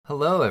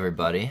Hello,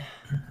 everybody,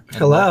 and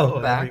Hello,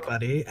 welcome back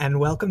everybody, and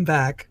welcome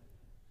back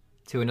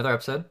to another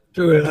episode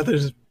to another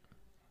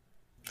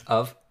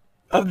of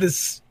of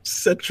this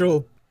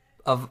central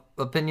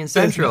Opinion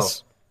Central.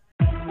 business.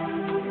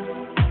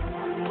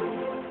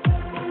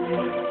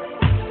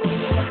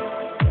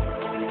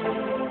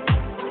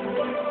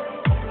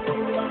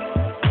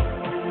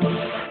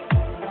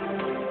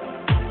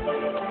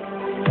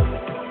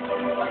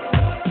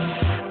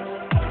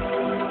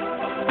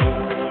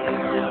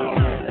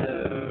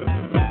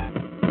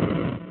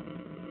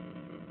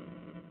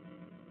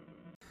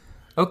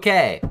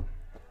 Okay,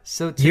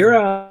 so You're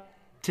you're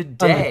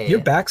today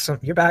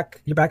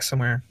back. You're back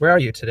somewhere. Where are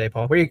you today,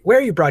 Paul? Where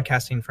are you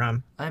broadcasting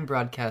from? I'm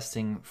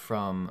broadcasting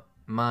from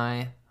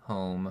my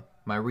home,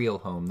 my real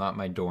home, not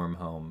my dorm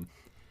home.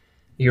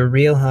 Your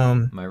real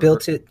home. My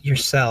Built it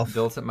yourself.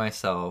 built it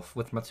myself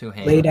with my two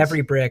Laid hands.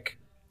 every brick.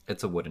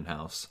 It's a wooden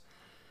house.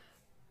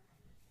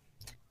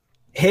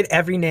 Hit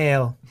every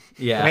nail.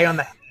 Yeah, Right on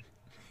the.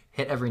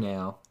 hit every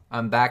nail.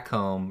 I'm back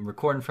home,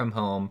 recording from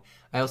home.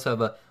 I also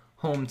have a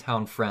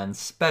hometown friend,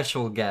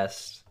 special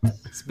guest.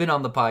 He's been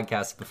on the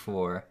podcast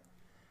before,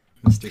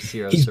 Mr.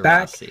 Ciro He's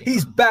back. Sarasi.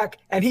 He's back,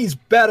 and he's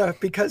better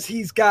because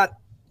he's got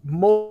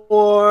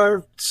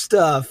more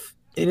stuff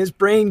in his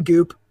brain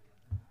goop.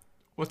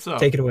 What's up?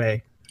 Take it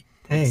away.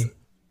 Hey.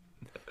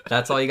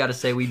 That's all you got to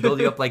say. We build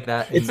you up like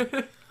that.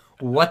 And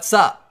what's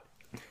up?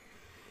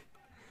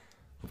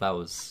 Well, that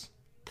was.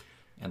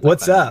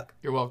 What's up?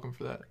 You're welcome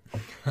for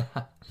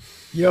that.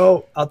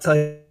 Yo, I'll tell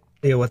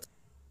you what.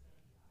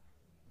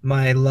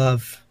 My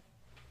love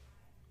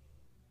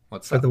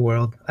What's for up? the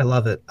world. I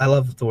love it. I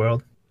love the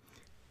world.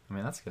 I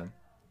mean, that's good.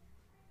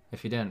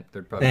 If you didn't,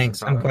 there'd probably be Thanks.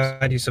 some I'm problems.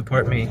 glad you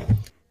support me.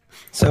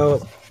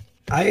 So,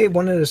 I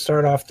wanted to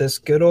start off this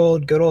good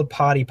old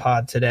potty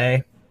pod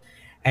today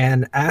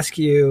and ask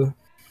you,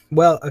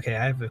 well, okay,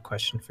 I have a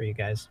question for you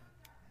guys.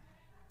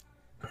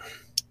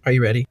 Are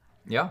you ready?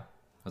 Yeah,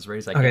 as ready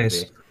as I Okay,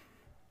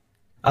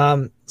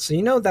 can be. So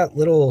you know that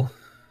little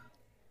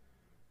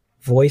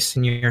voice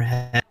in your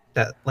head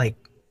that like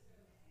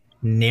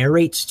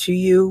narrates to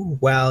you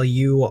while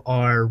you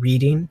are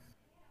reading?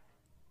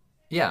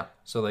 Yeah.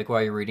 So, like,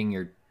 while you're reading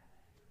your.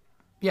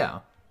 Yeah.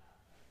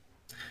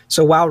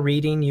 So while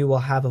reading, you will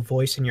have a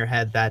voice in your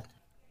head that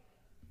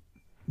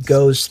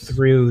goes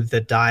through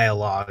the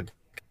dialogue.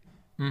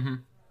 Mm-hmm.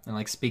 And,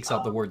 like, speaks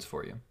out the words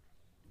for you.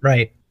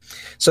 Right.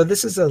 So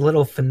this is a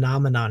little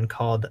phenomenon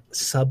called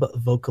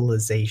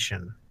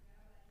subvocalization.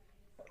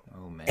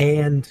 Oh, man.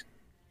 And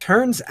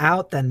turns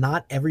out that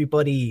not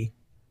everybody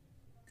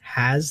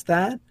has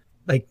that.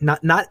 Like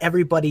not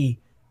everybody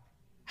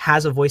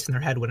has a voice in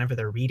their head whenever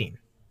they're reading.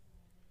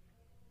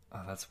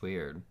 Oh, that's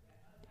weird.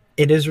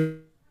 It is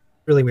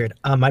really weird.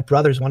 My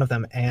brother's one of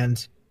them,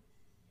 and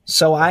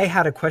so I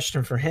had a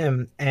question for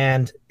him,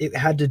 and it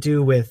had to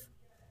do with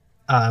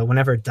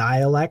whenever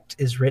dialect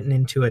is written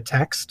into a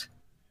text.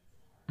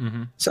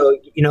 Mm-hmm. So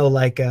you know,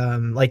 like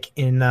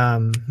in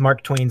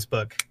Mark Twain's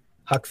book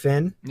Huck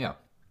Finn, Yeah.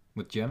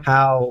 With Jim?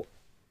 how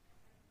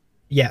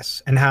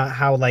yes, and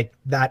how like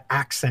that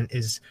accent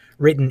is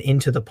written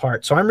into the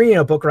part. So I'm reading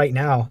a book right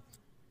now,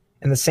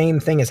 and the same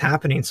thing is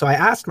happening. So I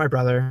asked my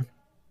brother,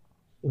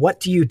 what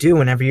do you do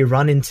whenever you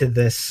run into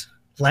this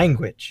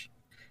language?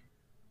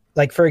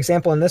 Like, for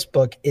example, in this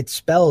book, it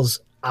spells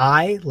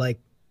I, like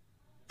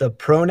the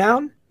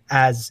pronoun,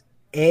 as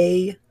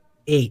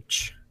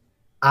A-H.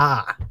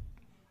 Ah.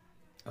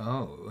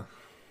 Oh.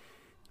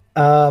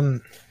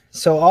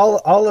 So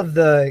all of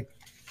the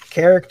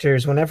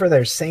characters, whenever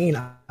they're saying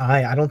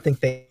I don't think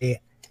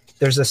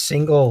there's a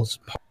single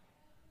part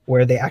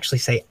where they actually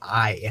say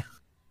I.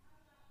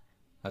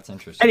 That's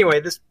interesting. Anyway,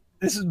 this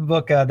is a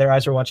book, Their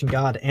Eyes Are Watching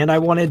God, and I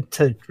wanted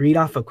to read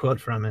off a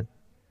quote from it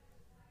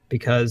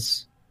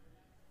because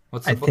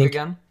What's the I book think-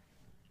 again?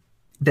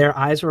 Their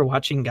Eyes Were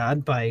Watching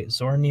God by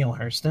Zora Neale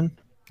Hurston.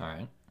 All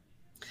right.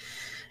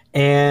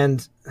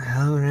 And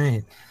all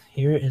right,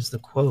 here is the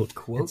quote.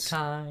 Quote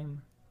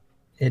time.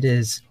 It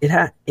is. It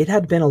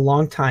had been a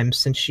long time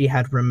since she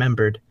had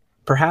remembered.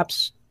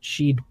 Perhaps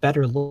she'd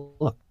better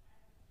look.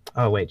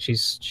 Oh wait,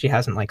 she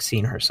hasn't like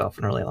seen herself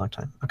in a really long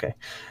time. Okay.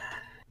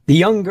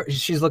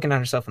 She's looking at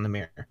herself in the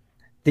mirror.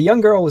 The young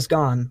girl was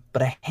gone,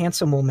 but a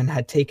handsome woman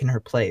had taken her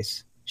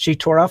place. She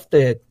tore off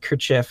the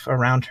kerchief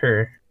around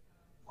her.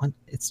 What?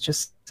 It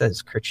just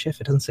says kerchief.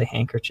 It doesn't say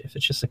handkerchief.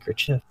 It's just a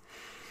kerchief.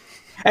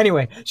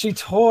 Anyway, she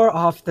tore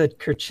off the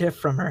kerchief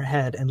from her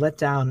head and let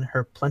down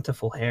her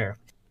plentiful hair.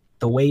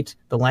 The weight,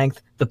 the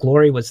length, the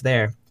glory was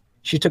there.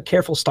 She took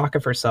careful stock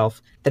of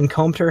herself, then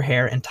combed her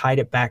hair and tied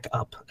it back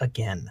up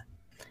again.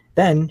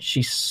 Then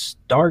she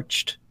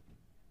starched.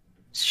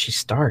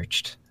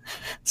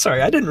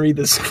 Sorry, I didn't read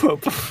this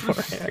quote before,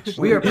 actually.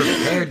 We are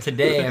prepared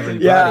today,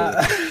 everybody.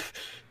 Yeah.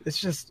 It's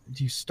just,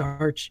 you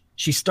starch.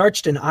 She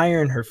starched an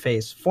iron in her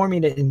face,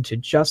 forming it into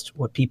just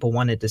what people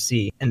wanted to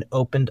see, and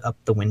opened up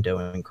the window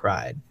and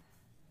cried,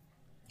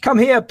 "Come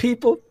here,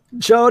 people.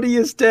 Jody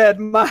is dead.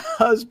 My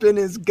husband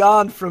is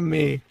gone from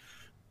me."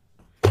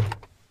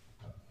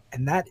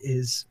 And that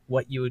is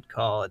what you would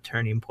call a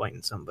turning point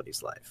in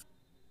somebody's life.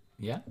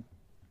 Yeah.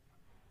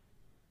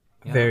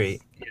 Yeah,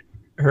 Very.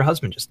 Her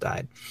husband just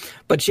died,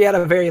 but she had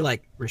a very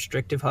like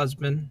restrictive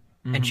husband,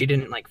 and Mhm. she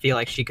didn't like feel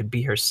like she could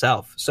be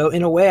herself. So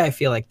in a way, I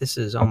feel like this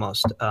is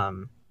almost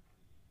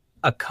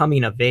a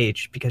coming of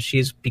age because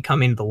she's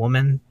becoming the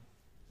woman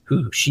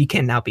who she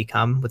can now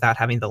become without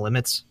having the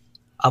limits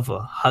of a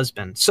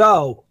husband.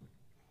 So,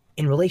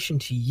 in relation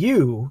to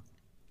you,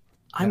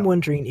 I'm Yeah.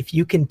 wondering if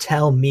you can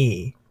tell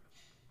me.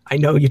 I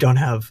know you don't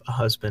have a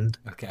husband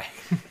Okay.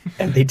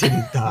 and they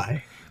didn't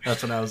die.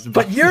 That's what I was about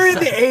But to you're in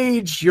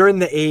say. you're in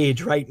the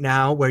age right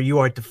now where you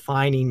are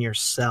defining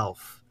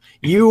yourself.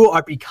 You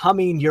are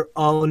becoming your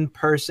own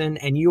person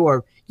and you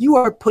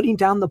are putting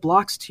down the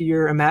blocks to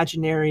your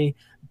imaginary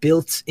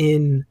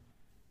built-in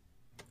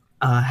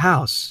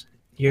house,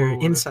 your Whoa,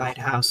 that's inside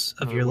awesome. house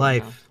of Another your wooden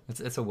life. house.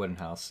 It's a wooden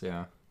house,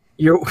 yeah.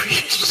 You're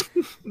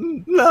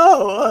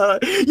no,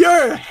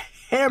 you're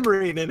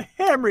hammering and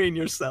hammering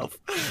yourself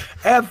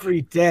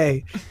every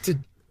day to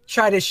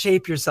try to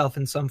shape yourself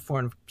in some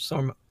form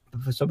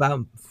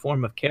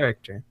of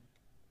character.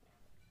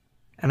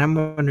 And I'm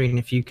wondering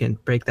if you can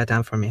break that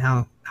down for me.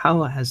 How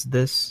has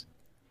this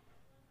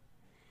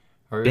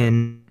Or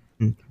been?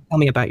 Tell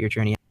me about your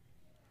journey.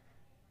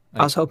 I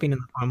Like- was hoping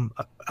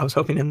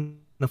in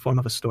the form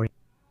of a story.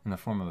 in the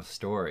form of a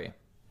story.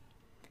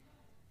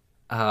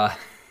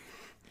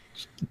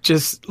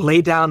 Just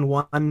lay down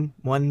one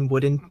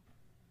wooden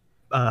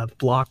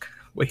block.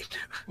 Wait,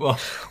 Well,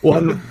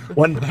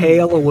 one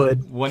pail of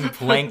wood. one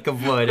plank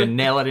of wood and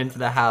nail it into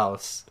the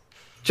house.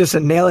 Just to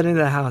nail it into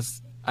the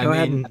house. I Go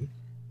ahead mean, and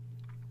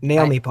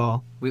nail me,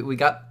 Paul. we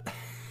got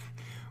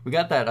we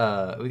got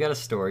a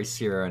story,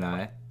 Sierra and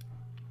I.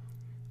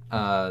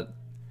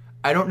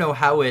 I don't know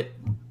how it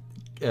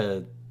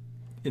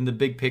in the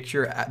big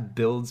picture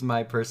builds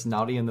my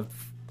personality in the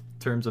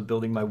terms of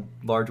building my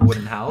large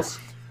wooden house.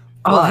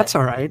 Oh, But- that's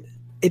all right.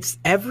 It's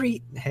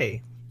every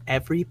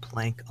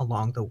plank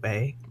along the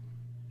way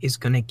is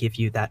going to give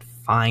you that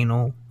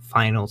final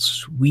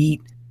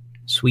sweet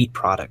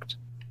product.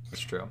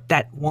 That's true.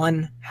 That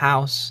one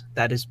house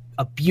that is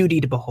a beauty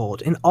to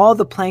behold. And all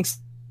the planks,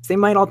 they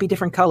might all be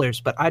different colors,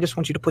 but I just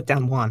want you to put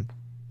down one.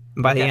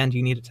 And by the Okay. end,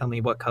 you need to tell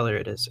me what color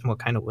it is and what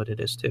kind of wood it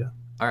is too.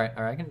 All right,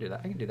 I can do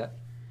that.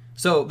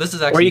 So this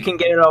is actually, Or you can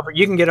get it over.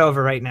 You can get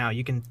over right now.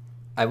 You can.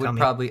 I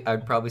tell would me.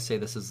 probably say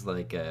this is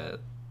like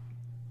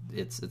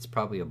it's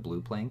probably a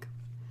blue plank.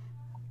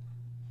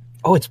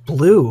 Oh, it's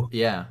blue.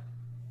 Yeah.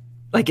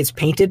 Like it's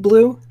painted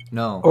blue,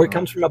 No. or it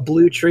comes from a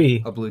blue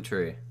tree. a blue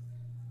tree.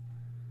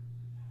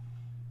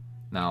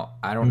 Now,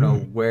 I don't know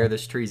where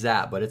this tree's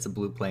at, but it's a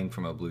blue plank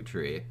from a blue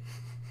tree.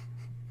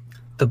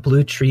 The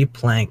blue tree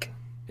plank.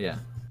 Yeah.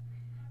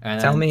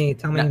 And Tell me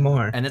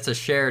more. And it's a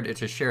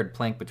shared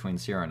plank between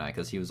Sierra and I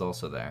because he was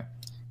also there.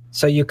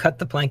 So you cut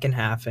the plank in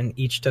half, and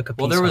each took a piece.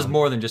 Well, there was home.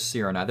 more than just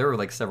Sierra and I. There were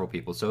like several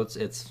people. So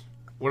it's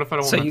What if I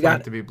don't So want my you plank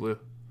got- to be blue?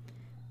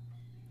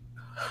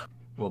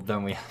 well,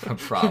 then we have a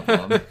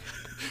problem. Then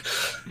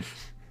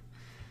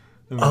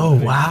we have Oh, a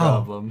big wow.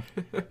 Problem.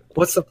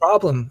 What's the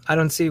problem? I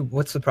don't see.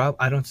 What's the problem?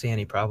 I don't see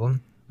any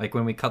problem. Like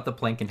when we cut the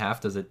plank in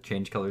half, does it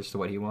change colors to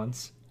what he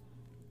wants?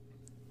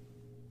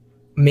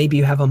 Maybe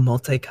you have a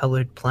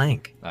multicolored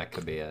plank. That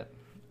could be it.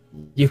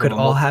 You From could a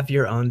all mul- have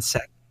your own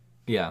set.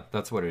 Yeah,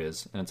 that's what it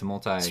is, and it's a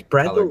multi.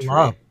 Spread the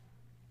love.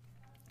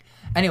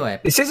 Anyway,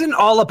 This isn't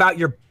all about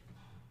your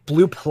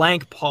blue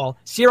plank, Paul.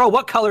 Cyril,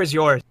 what color is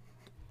yours?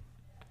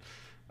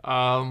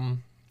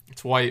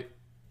 It's white.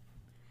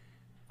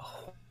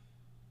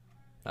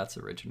 that's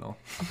original.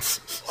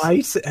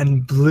 White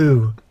and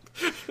blue,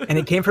 and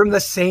it came from the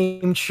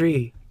same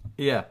tree.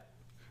 Yeah.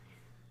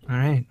 All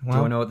right. Do you want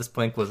Well, to know what this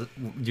plank was?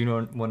 Do you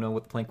want to know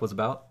what the plank was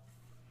about?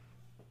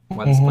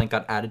 Why this plank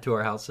got added to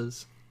our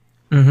houses?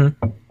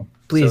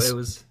 please.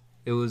 So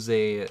it was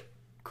a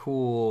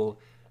cool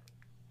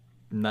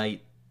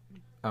night.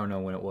 I don't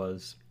know when it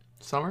was.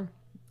 Summer?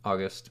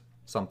 August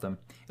something.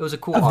 It was a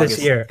cool Of this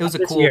August. year. It was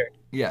Of a this cool year.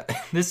 Yeah,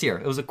 this year.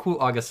 It was a cool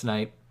August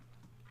night.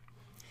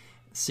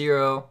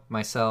 Ciro,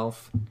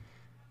 myself,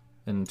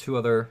 and three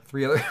other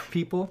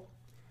people.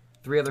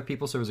 So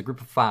it was a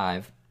group of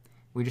 5.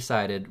 We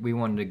decided we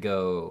wanted to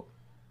go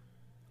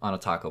on a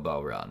Taco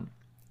Bell run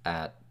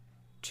at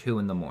 2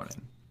 a.m,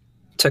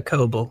 To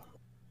Coble.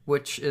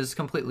 which is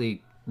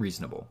completely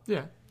reasonable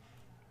Yeah.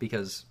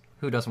 because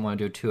who doesn't want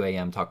to do a 2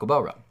 a.m. Taco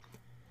Bell run?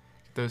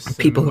 Those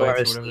People cinnamon who are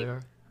bites or whatever asleep. they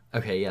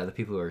are. Okay, yeah, the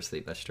people who are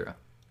asleep, that's true.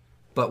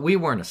 But we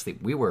weren't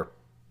asleep. We were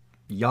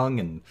young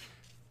and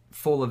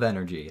full of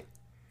energy.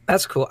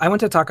 That's cool. I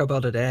went to Taco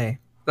Bell today.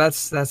 That's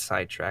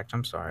sidetracked.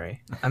 I'm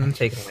sorry. I'm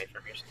taking away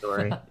from your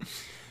story.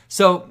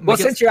 So, Well,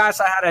 because- since you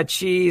asked, I had a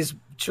cheese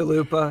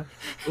chalupa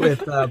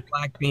with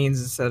black beans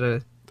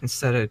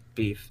instead of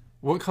beef.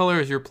 What color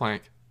is your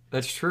plank?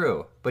 that's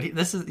true. But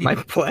this is My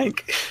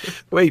plank.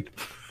 Wait,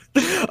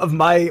 of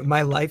my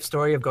life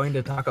story of going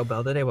to Taco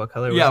Bell today. What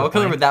color? yeah. was What the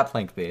color plank? would that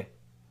plank be?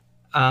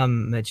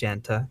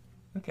 Magenta.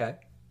 Okay.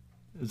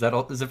 Is that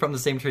all? Is it from the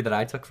same tree that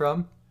I took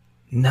from?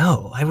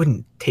 No, I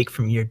wouldn't take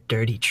from your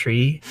dirty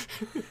tree,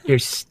 your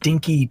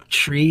stinky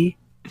tree.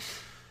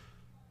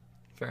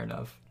 Fair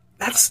enough.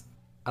 That's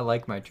I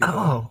like my two.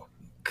 Oh,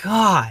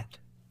 God.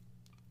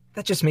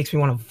 That just makes me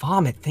want to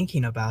vomit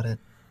thinking about it.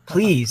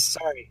 Please,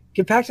 sorry.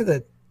 Get back to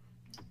the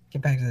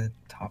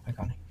topic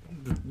on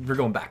it. We're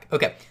going back.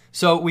 Okay,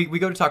 so we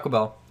go to Taco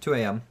Bell, 2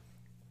 a.m.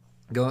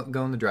 Go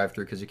in the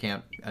drive-thru because you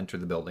can't enter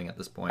the building at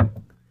this point.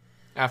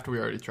 After we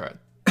already tried.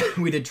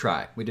 We did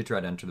try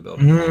to enter the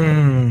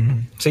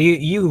building. So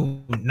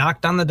you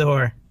knocked on the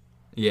door.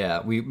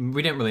 Yeah, we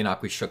didn't really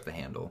knock. We shook the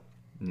handle.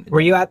 Were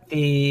you at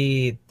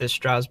the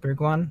Strasbourg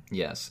one?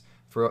 Yes.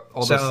 For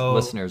all those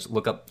listeners,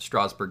 look up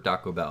Strasbourg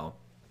Taco Bell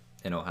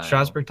in Ohio.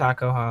 Strasbourg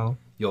Taco Hell.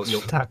 You'll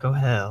Taco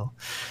Hell.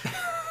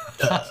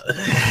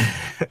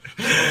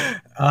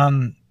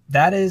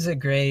 That is a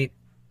great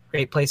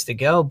place to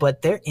go,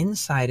 but their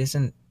inside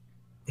isn't.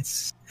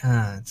 It's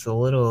a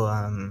little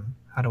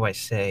how do I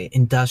say,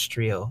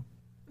 industrial.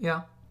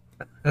 Yeah.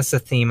 That's the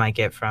theme I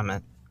get from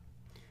it.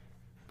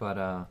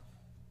 But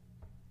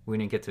we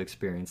didn't get to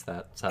experience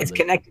that. Sadly. It's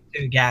connected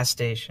to a gas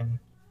station.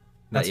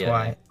 That's yet,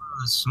 why. yeah.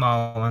 The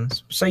small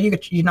ones. So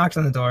you knocked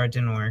on the door, it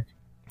didn't work.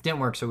 Didn't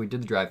work, so we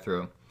did the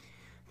drive-thru.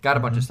 Got a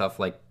bunch of stuff,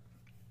 like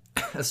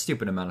a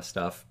stupid amount of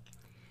stuff,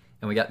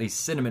 and we got these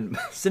cinnamon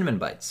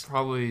bites.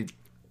 Probably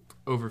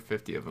over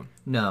 50 of them.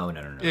 No.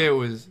 It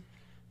was.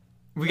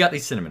 We got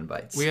these cinnamon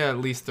bites. We had at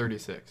least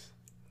 36.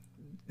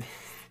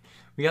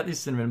 We got these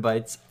cinnamon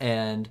bites,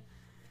 and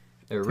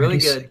they were really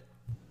good.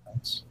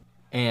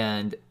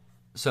 And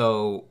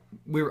so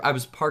I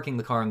was parking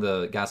the car in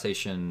the gas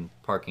station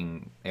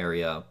parking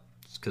area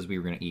because we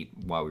were going to eat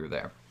while we were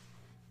there.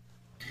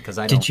 Because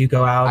Did you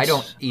go out? I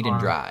don't eat and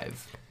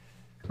drive.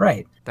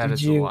 Right. That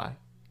is a lie.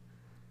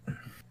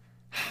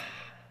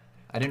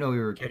 I didn't know we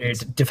were.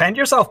 Defend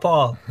yourself,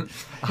 Paul.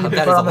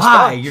 That is a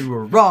lie. You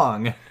were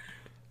wrong.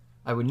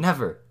 I would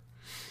never.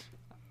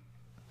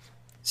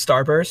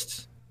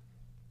 Starbursts?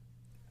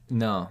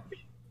 No.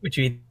 Would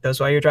you eat those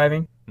while you're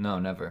driving? No,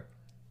 never.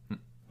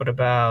 What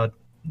about,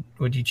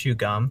 would you chew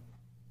gum?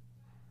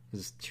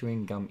 Is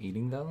chewing gum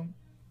eating though?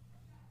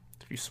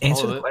 If you swallow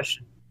Answer the it.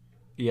 question.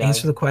 Yeah.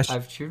 Answer the question.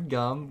 I've chewed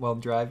gum while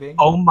driving.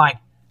 Oh my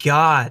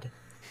God.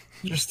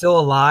 You're still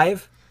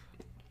alive?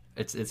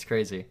 It's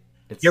crazy.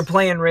 You're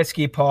playing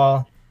risky,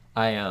 Paul.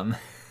 I am.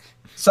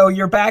 So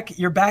you're back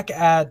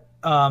at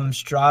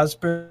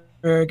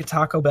Strasbourg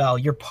Taco Bell.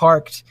 You're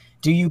parked.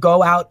 Do you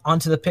go out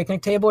onto the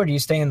picnic table or do you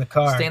stay in the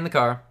car? Stay in the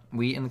car.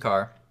 We eat in the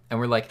car. And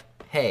we're like,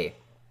 hey,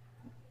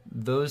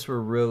 those were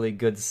really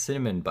good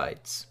cinnamon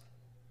bites.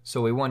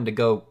 So we wanted to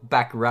go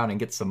back around and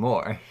get some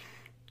more.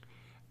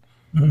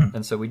 Mm-hmm.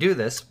 And so we do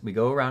this. We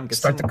go around, get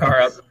start the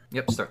car up.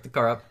 Yep, start the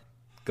car up.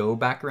 Go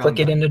back around. Click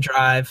it into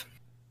drive.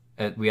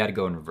 We had to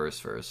go in reverse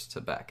first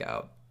to back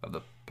out of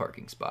the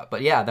parking spot.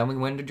 But yeah, then we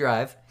went to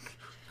drive.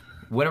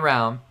 Went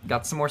around,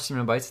 got some more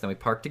cinnamon bites, then we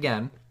parked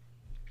again.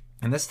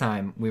 And this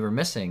time, we were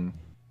missing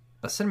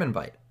a cinnamon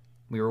bite.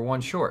 We were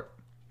one short.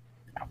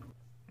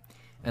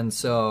 And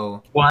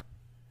so... What?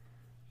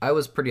 I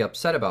was pretty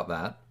upset about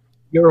that.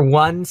 You were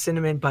one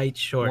cinnamon bite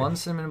short. One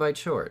cinnamon bite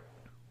short.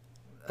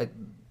 I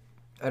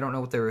don't know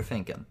what they were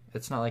thinking.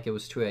 It's not like it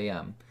was 2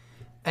 a.m.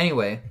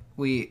 Anyway,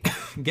 we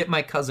get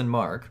my cousin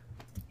Mark.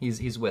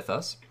 He's with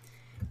us.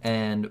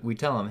 And we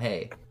tell him,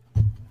 hey...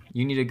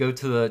 You need to go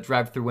to the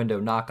drive-thru window,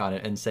 knock on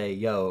it, and say,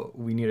 yo,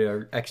 we need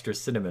our extra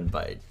cinnamon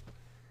bite.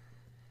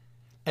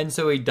 And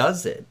so he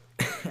does it.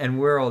 And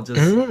we're all just...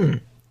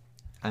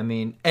 I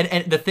mean...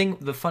 And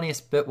the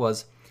funniest bit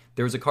was,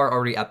 there was a car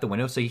already at the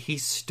window, so he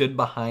stood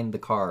behind the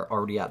car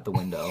already at the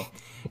window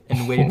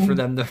and waited for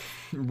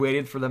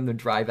them to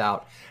drive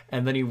out.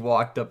 And then he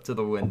walked up to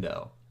the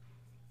window.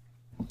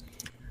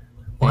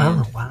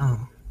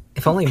 Wow.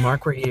 If only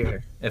Mark were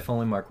here. If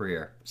only Mark were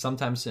here.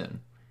 Sometime soon.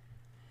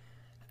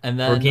 And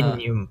then we're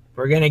getting you.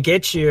 We're gonna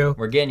get you.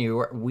 We're getting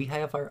you. We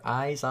have our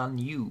eyes on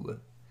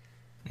you.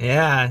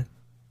 Yeah.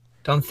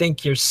 Don't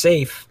think you're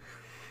safe.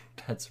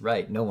 That's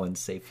right. No one's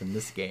safe in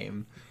this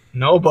game.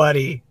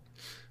 Nobody.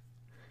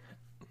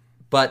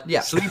 But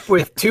yeah. Sleep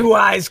with two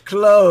eyes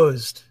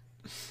closed.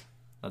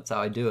 That's how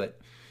I do it.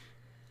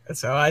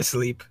 That's how I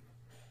sleep.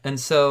 And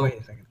so. Wait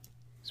a second.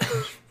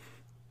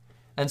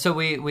 And so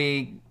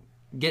we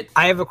get.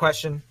 I have a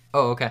question.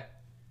 Oh, okay.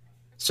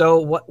 So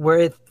what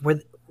were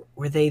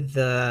they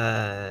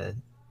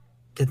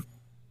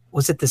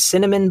was it the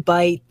cinnamon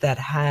bite that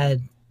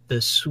had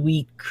the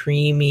sweet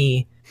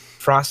creamy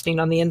frosting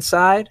on the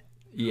inside?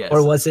 Yes.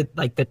 Or was it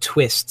like the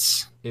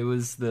twists? It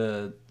was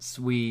the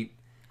sweet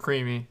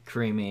creamy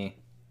cream.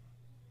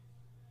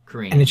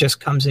 And it just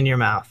comes in your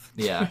mouth.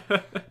 Yeah.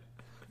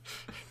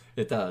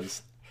 It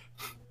does.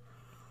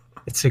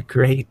 It's a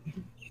great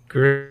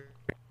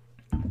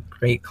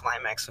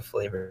climax of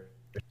flavor.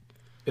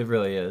 It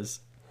really is.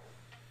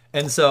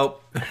 And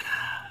so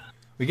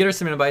we get our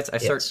cinnamon bites.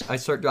 I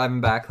start driving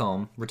back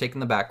home. We're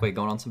taking the back way,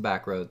 going on some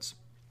back roads.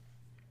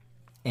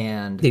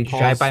 And did you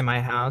drive by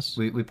my house?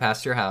 We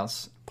passed your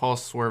house.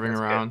 Paul's swerving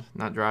around, good.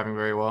 Not driving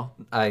very well.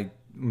 I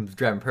was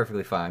driving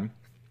perfectly fine.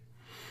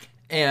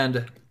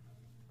 And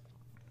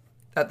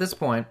at this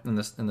point in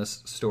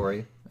this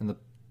story, in the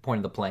point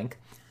of the plank,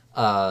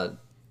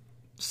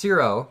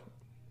 Ciro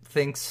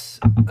thinks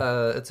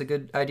it's a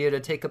good idea to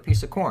take a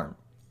piece of corn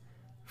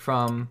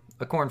from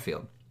a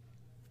cornfield,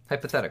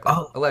 hypothetically,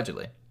 Oh.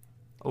 allegedly.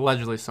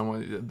 Allegedly,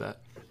 someone did that.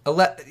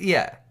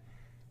 Yeah.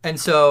 And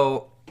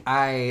so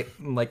I'm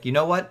like, you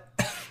know what?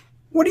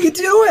 What are you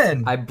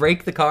doing? I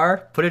break the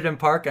car, put it in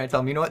park, and I tell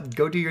him, you know what?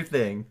 Go do your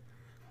thing.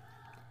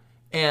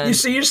 And You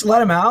just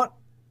let him out?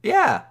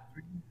 yeah.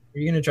 Are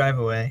you gonna drive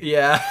away?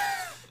 Yeah.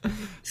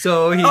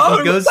 So he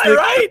Oh, goes was to I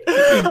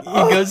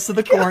right? he goes to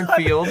the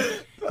cornfield.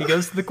 He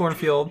goes to the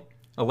cornfield,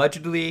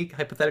 allegedly,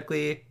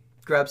 hypothetically,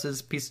 grabs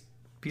his piece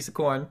of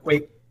corn.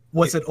 Wait,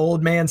 was it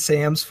Old Man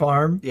Sam's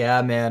farm?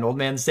 Yeah, man, old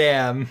man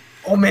Sam.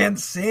 Old Man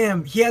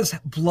Sam, he has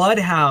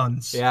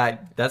bloodhounds. Yeah,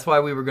 that's why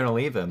we were gonna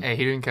leave him. Hey,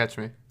 he didn't catch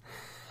me.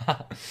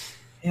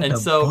 And And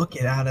so- book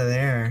it out of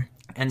there.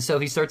 And so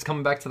he starts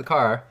coming back to the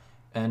car,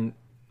 and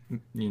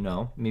you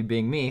know, me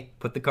being me,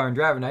 put the car in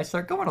drive, and I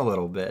start going a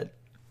little bit.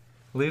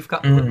 Leave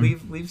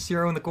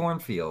Ciro in the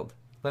cornfield.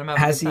 Let him have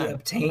Has a he good time.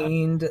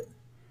 obtained?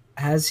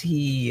 Has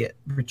he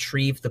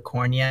retrieved the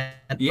corn yet?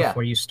 Yeah.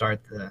 Before you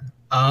start the.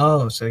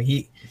 Oh, so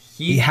he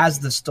has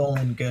the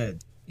stolen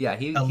good, Yeah,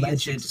 he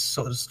alleged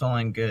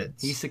stolen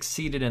goods. he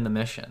succeeded in the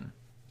mission.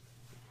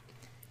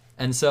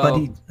 And so But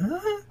he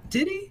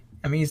did he?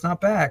 I mean, he's not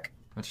back.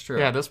 that's true.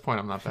 Yeah, at this point,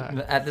 I'm not back.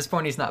 At this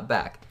point, he's not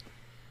back.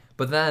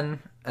 But then,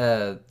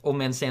 old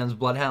man Sam's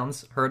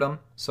bloodhounds heard him,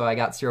 so I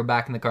got Ciro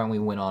back in the car and we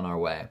went on our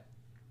way.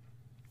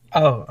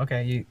 Oh,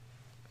 okay. You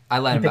I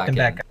let him picked back him in.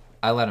 back up.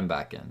 I let him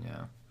back in.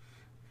 Yeah,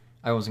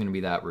 I wasn't gonna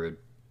be that rude.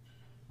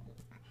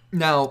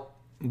 Now,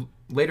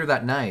 later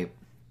that night,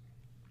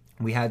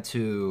 we had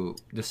to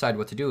decide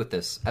what to do with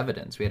this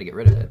evidence. We had to get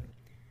rid of it.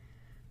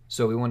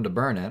 So we wanted to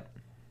burn it,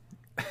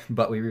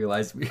 but we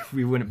realized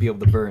we wouldn't be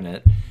able to burn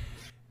it,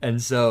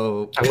 and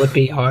so that would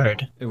be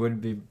hard. it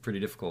would be pretty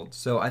difficult.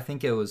 So I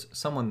think it was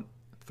someone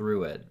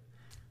threw it.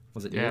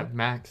 Was it Yeah, you?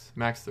 Max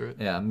threw it.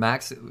 Yeah,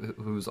 Max,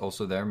 who's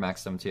also there,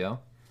 Max MTO.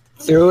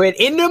 Threw it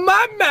into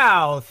my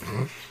mouth.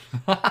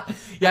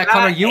 Yeah, I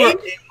Connor, ate it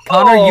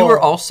you were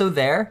all. also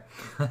there.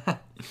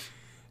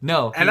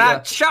 No, And I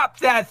chopped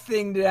that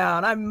thing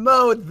down. I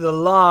mowed the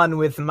lawn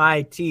with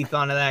my teeth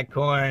onto that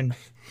corn.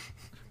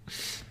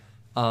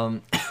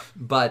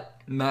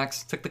 but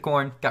Max took the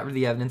corn, got rid of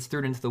the evidence, threw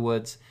it into the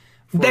woods.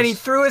 Then he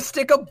threw a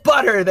stick of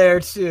butter there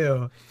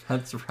too,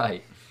 That's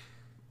right.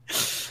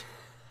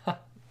 and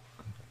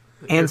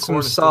Your some corn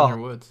is still in your salt,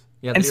 woods.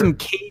 Yeah, and the, some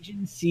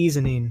Cajun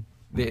seasoning.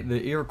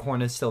 the ear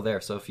corn is still there.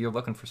 So if you're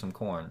looking for some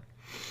corn,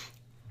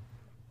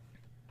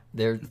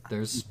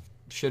 there's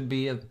should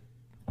be a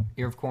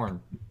ear of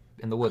corn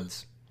in the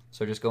woods.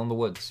 So just go in the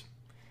woods,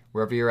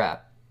 wherever you're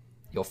at,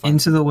 you'll find.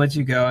 Into the woods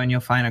you go, and you'll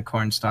find a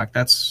corn stalk.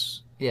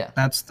 That's Yeah.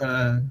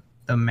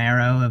 the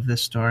marrow of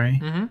this story.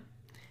 Mm-hmm.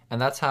 And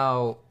that's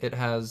how it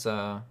has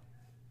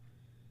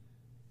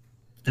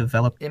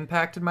Developed,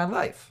 impacted my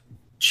life.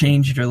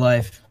 changed your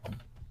life.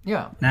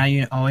 Yeah, Now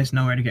you always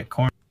know where to get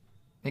corn.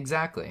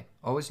 exactly.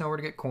 Always know where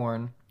to get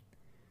corn,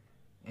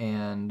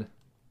 and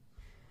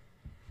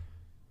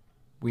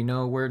we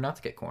know where not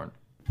to get corn.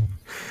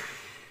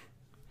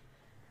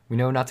 We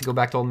know not to go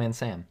back to Old Man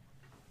Sam,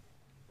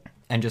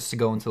 and just to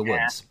go into the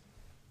woods.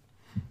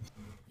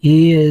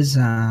 He is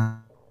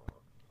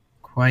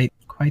quite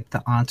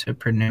the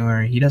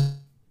entrepreneur. He doesn't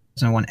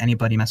want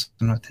anybody messing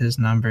with his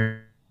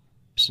numbers.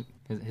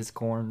 His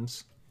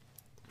corns.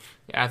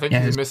 Yeah, I think Yeah,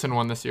 he's his- missing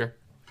one this year.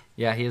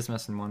 Yeah, he is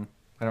missing one.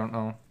 I don't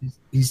know.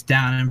 He's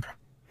down in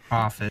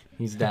profit.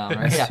 He's down,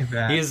 right? That's Yeah, too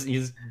bad.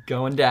 he's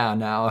going down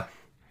now.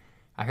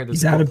 I heard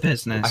He's out of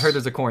business. I heard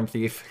there's a corn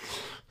thief.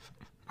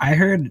 I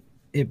heard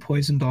it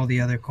poisoned all the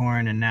other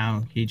corn, and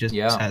now he just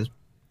Yeah. has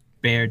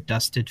bare,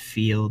 dusted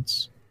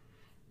fields,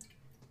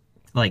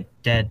 like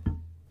dead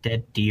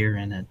deer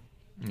in it,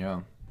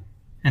 Yeah,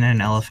 and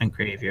an elephant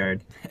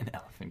graveyard, an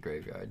elephant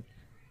graveyard.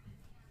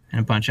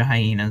 and a bunch of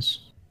hyenas.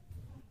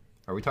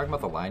 Are we talking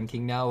about the Lion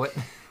King now? What?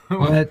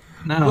 What?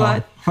 No.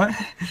 What? What?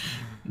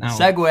 No.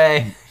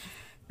 Segue.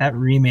 That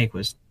remake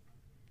was.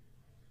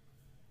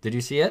 Did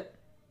you see it?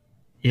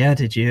 Yeah,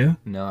 did you?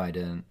 No, I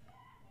didn't.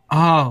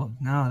 Oh,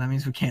 no, that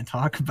means we can't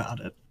talk about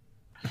it.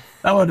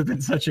 That would have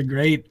been such a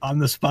great on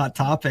the spot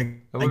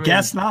topic. That I would've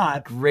guess been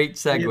not. Great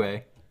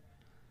segue.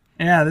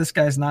 Yeah, this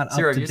guy's not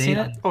Sarah, up to have you date. seen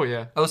on it? Oh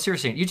yeah. Oh,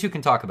 seriously, you two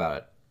can talk about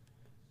it.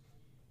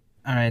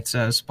 All right,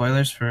 so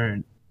spoilers for.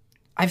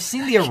 I've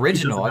seen the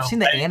original. I've seen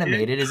the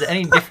animated. Is it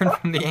any different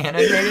from the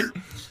animated?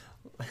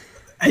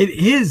 It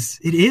is.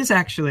 It is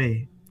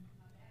actually.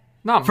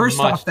 Not First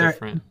much off, there-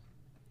 different.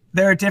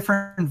 There are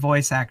different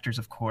voice actors,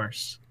 of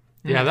course.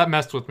 Yeah, that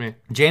messed with me.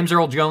 James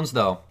Earl Jones,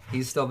 though,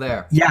 he's still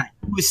there. Yeah,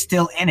 he was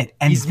still in it,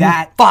 and He's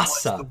that Mufasa.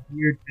 was the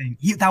weird thing.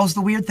 That was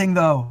the weird thing,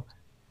 though,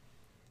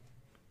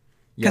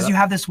 Yeah, because you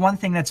have this one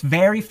thing that's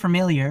very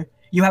familiar.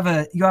 You have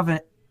a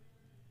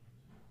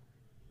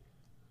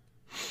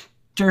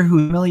actor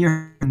who's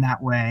familiar in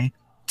that way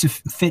to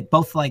fit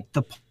both like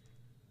the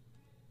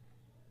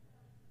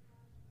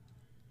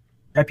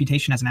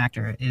reputation as an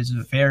actor is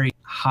very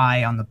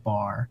high on the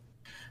bar.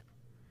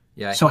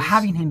 yeah. So he's-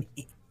 having him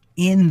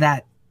in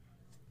that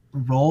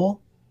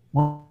role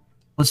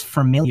was was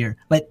familiar,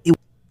 but it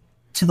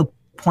to the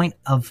point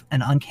of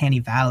an uncanny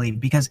valley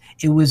because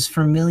it was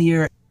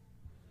familiar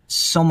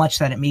so much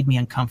that it made me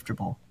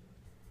uncomfortable.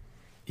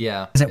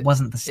 Yeah, Because it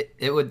wasn't the same.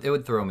 it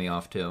would throw me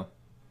off too.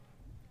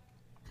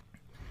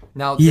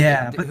 Now,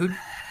 Yeah, but-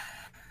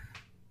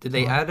 did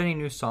they add any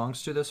new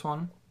songs to this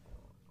one?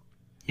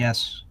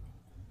 Yes.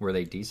 Were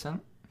they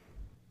decent?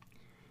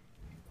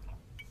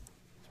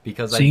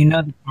 Because So you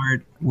know the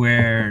part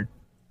where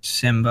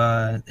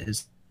Simba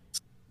is,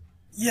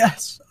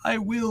 yes, I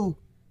will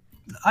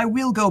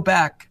go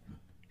back.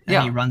 And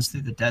Yeah. he runs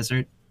through the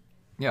desert.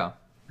 yeah.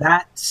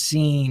 That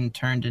scene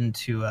turned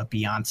into a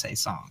Beyonce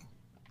song.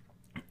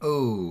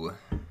 Oh,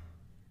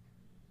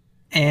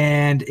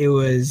 And it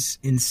was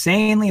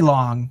insanely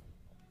long.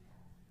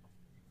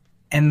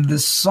 And the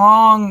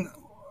song,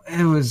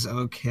 it was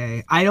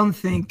okay. I don't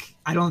think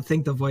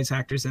the voice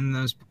actors in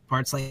those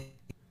parts, like,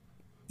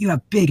 you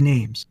have big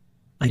names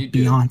like You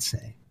do.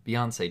 Beyonce.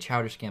 Beyonce,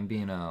 Childish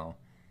Gambino.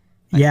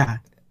 Yeah.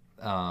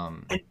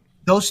 Um,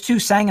 Those two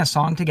sang a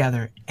song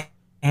together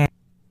and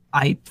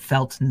I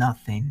felt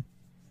nothing.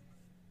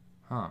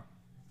 huh.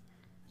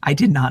 I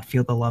did not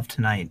feel the love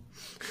tonight.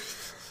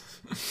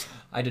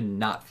 I did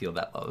not feel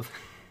that love.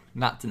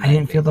 Not tonight. I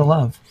didn't feel baby. the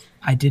love.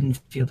 I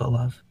didn't feel the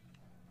love.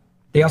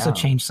 They also Yeah.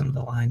 changed some of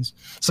the lines.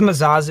 Some of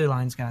Zazu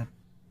lines got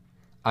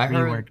I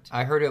reworked.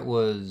 heard it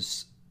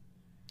was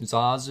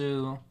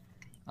Zazu,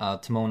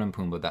 Timon and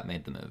Pumbaa that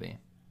made the movie.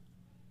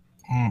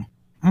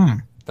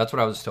 That's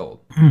what I was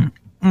told.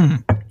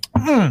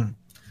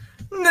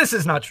 This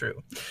is not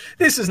true.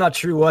 This is not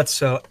true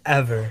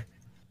whatsoever.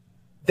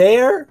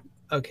 There,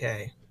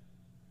 okay.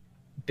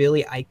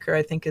 Billy Eicher,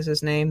 I think is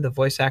his name, the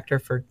voice actor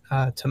for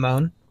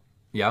Timon.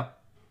 Yeah,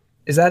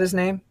 Is that his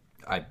name?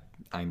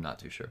 I'm not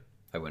too sure.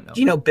 I wouldn't know.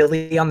 Do you know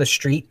Billy on the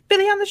Street?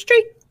 Billy on the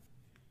Street.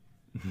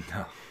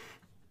 No.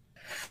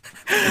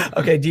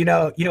 Okay, do you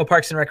know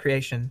Parks and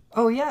Recreation?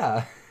 Oh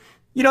yeah.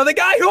 You know the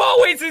guy who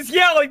always is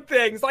yelling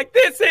things like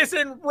this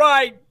isn't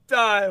right.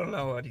 I don't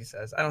know what he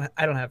says.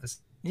 I don't have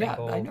this. Yeah,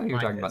 I know who you're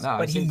talking about now.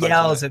 But I've he seen Parks and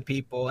yells Rec. at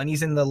people, and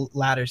he's in the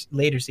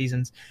later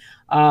seasons.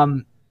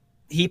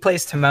 He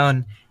plays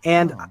Timon,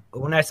 and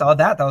when I saw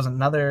that was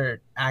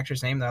another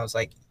actor's name that I was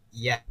like,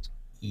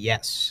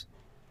 yes.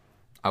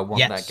 I want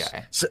Yes. that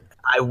guy. So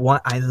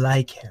I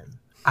like him.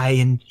 I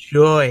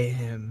enjoy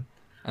him.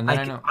 And then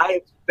I know.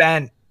 I've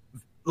spent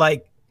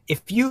like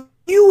if you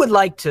would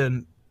like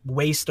to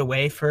waste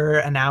away for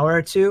an hour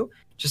or two,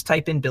 just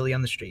type in Billy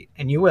on the Street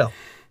and you will.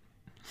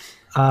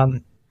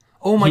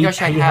 Oh my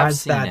gosh, I he have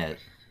has seen that- it.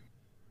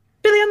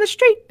 Billy on the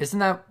Street Isn't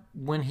that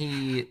when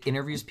he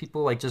interviews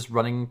people like just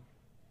running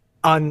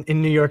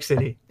in New York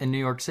City. in New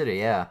York City?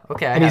 Yeah.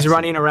 Okay. And he's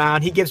running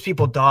around. He gives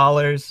people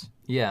dollars.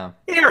 Yeah,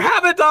 Here,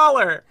 have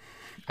 $1.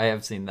 I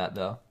have seen that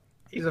though.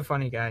 He's a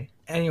funny guy.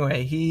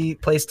 Anyway, he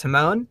plays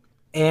Timon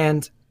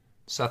and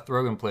Seth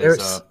Rogen plays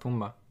There's-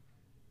 Pumbaa.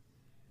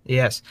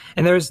 yes.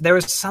 And there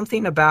was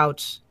something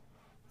about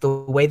the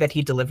way that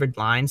he delivered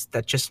lines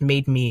that just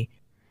made me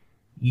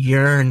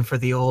yearn for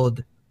the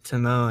old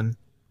Timon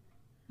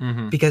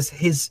Mm-hmm. because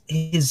his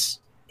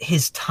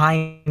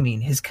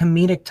timing, his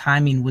comedic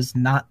timing was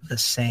not the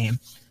same.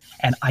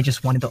 And I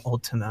just wanted the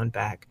old Timon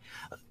back.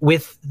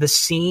 With the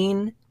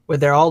scene where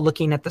they're all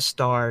looking at the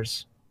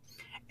stars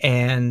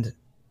and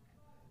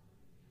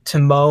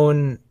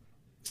Timon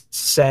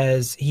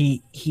says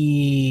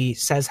he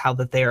says how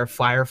that they are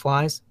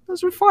fireflies.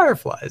 Those are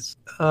fireflies.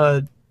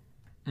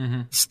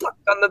 Mm-hmm. Stuck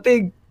on the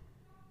big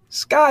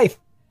sky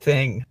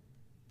thing.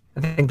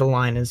 I think the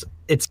line is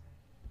it's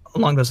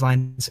along those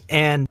lines.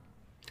 And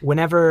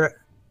whenever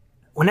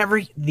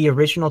the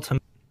original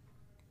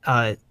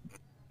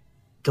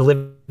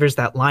delivers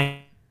that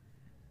line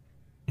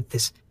with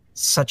this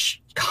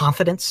such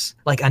confidence,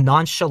 like a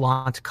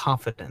nonchalant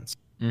confidence,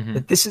 Mm-hmm.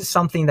 that this is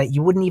something that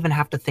you wouldn't even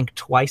have to think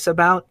twice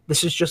about.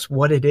 This is just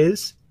what it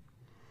is.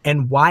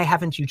 And why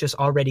haven't you just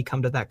already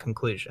come to that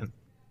conclusion?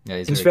 Yeah,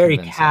 He's very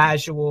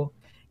convincing.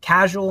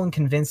 casual and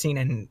convincing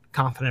and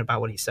confident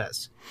about what he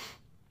says.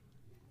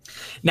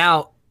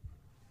 Now,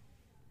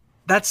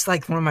 that's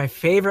like one of my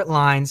favorite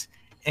lines,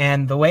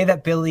 and the way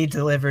that Billy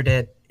delivered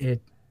it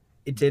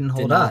didn't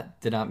hold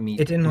up. Did not meet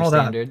It didn't your hold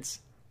up.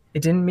 standards.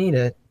 It didn't meet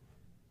it.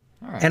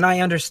 All right. And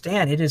I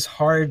understand it is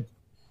hard.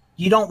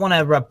 You don't want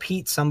to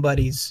repeat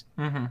somebody's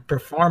Mm-hmm.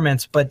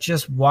 performance, but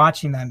just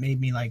watching that made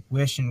me like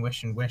wish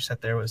that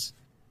there was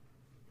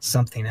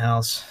something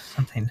else,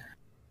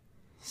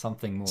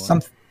 Something more.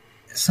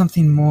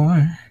 something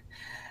more.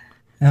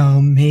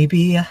 Oh,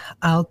 maybe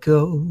I'll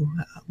go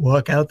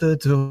walk out the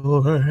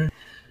door.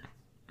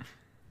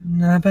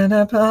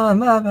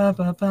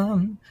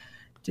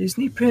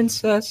 Disney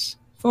princess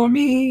for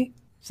me.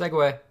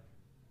 Segue.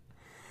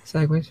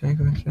 Segway.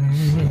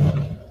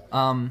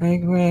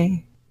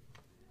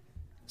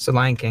 So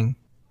Lion King.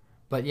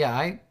 But yeah,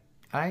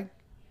 I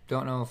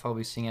don't know if I'll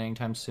be seeing it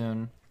anytime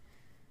soon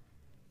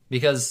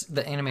because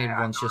the animated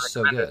one's just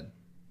so good.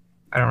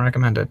 I don't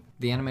recommend it.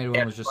 The animated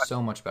one was just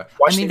so much better.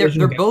 watch I mean, the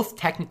they're original. both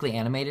technically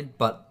animated,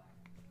 but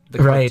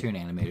the Right. cartoon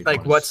animated Like,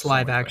 one is what's so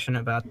live much better. action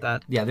about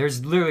that? Yeah,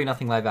 there's literally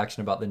nothing live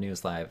action about the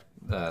newest Lion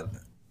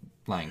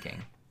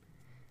King.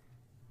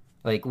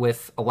 Like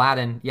with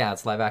Aladdin, yeah,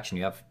 it's live action.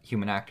 You have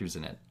human actors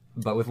in it.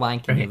 But with Lion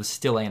King, Right. it was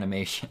still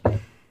animation.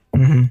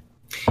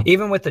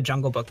 Even with the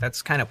Jungle Book,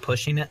 that's kind of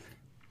pushing it.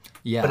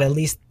 Yeah, But at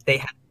least they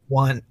had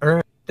one,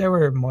 or there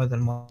were more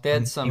than one they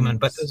had some. human,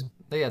 but those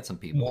They had some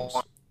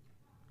people.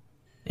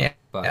 yeah,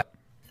 But yeah,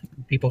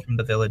 people from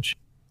the village.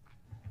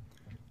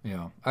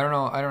 yeah, I don't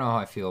know. I don't know how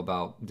I feel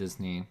about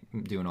Disney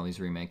doing all these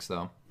remakes,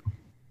 though.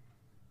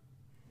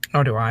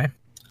 Nor do I.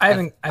 I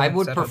haven't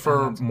would settled prefer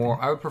down on something.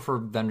 more. I would prefer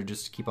them to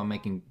just keep on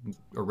making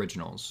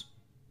originals.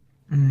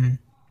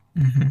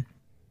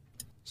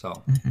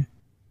 So,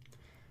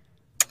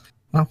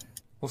 Well,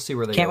 we'll see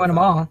where they can't go win with them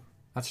that. all.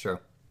 That's true.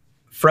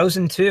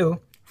 Frozen 2.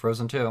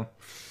 Frozen 2.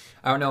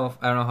 I don't know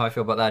how I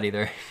feel about that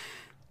either.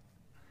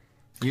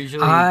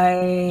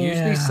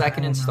 Usually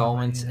second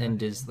installments in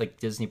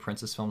Disney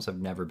princess films have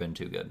never been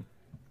too good.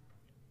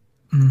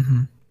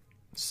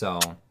 So,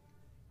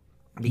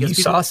 You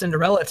saw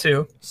Cinderella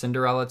 2.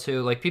 Cinderella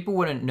 2, like people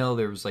wouldn't know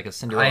there was like a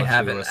Cinderella 2,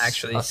 haven't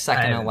actually- a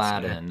second I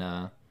haven't seen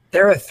Aladdin.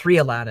 There are 3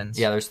 Aladdins.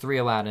 Yeah, there's 3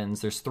 Aladdins.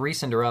 There's 3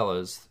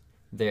 Cinderellas.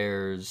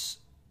 There's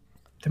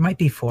There might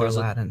be 4 there's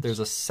Aladdins. there's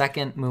a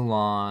second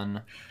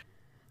Mulan.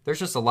 There's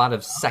just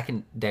a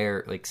second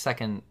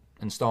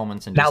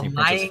installments in now, Disney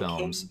princess Lion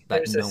films King, that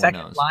there's no a one second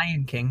knows.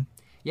 Lion King.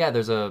 Yeah,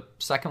 there's a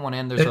second one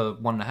and there's a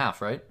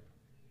 1.5, right?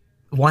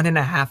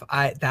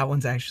 1.5. That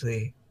one's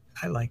actually,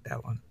 I like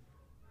that one.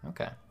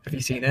 Okay. Have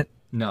you seen it?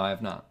 No, I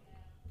have not.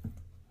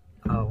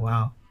 Oh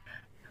wow.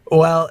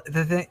 Well,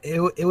 the thing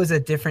it was a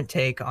different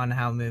take on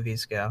how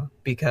movies go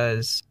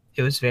because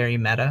it was very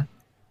meta.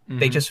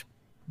 They just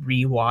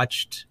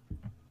rewatched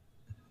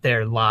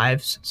their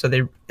lives, so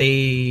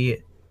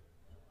they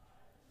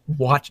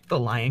watched The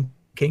Lion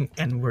King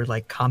and were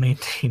like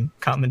making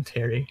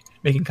commentary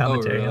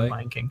really? on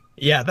Lion King.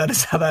 Yeah, that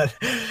is how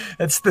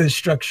that's the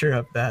structure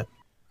of that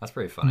That's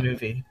pretty funny.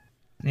 movie.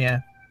 Yeah.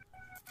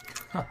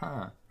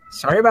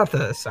 Sorry about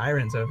the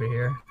sirens over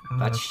here. I don't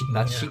know if you can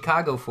That's hear it.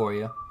 Chicago for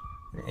you.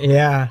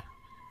 Yeah.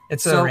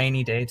 It's So- a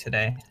rainy day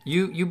today.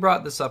 You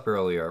brought this up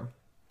earlier,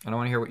 and I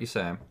want to hear what you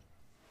say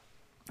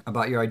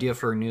about your idea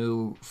for a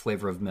new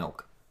flavor of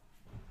milk.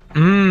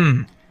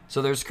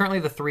 So there's currently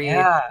the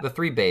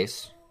three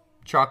base: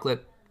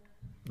 chocolate,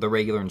 the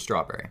regular, and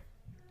strawberry.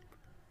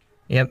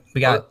 Yep,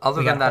 we got. Other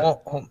we than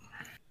got that-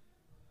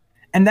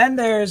 and then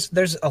there's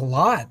a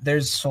lot.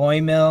 There's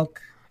soy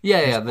milk,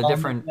 Yeah, the almond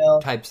different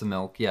milk. types of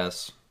milk.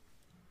 Yes.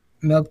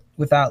 milk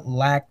without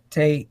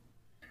lactate.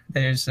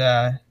 There's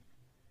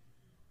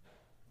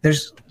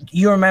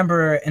you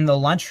remember in the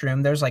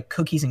lunchroom there's like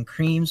cookies and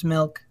creams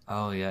milk,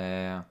 Oh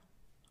yeah.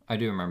 I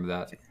do remember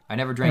that. I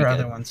never drank There are it,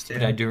 other ones, too.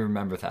 but I do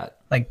remember that.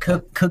 like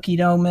cookie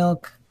dough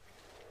milk.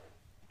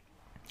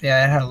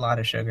 Yeah, it had a lot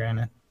of sugar in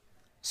it.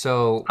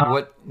 So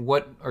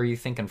what are you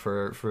thinking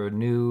for a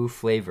new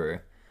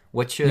flavor?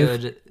 What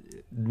should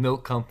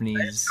milk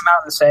companies? Come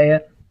out and say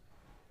it.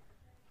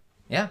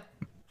 Yeah.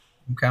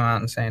 Come out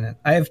and saying it.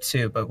 I have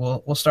 2, but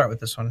we'll start with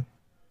this one.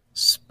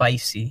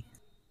 Spicy.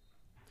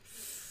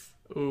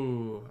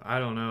 Ooh, I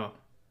don't know.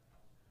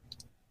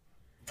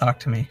 Talk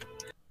to me.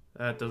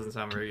 That doesn't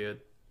sound very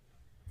good.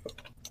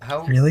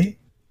 How Really?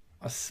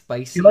 a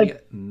spicy You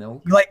like-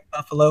 milk? You like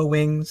buffalo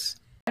wings?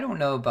 I don't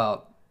know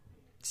about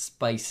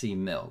spicy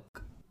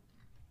milk.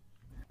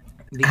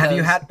 Have you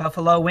Because- had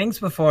buffalo wings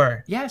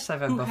before? Yes,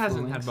 I've had Who buffalo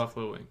hasn't wings. had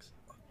buffalo wings?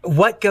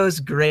 What goes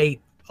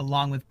great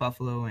along with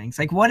buffalo wings?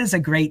 Like, what is a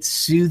great,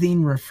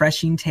 soothing,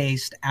 refreshing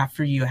taste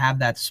after you have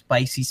that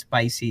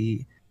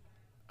spicy?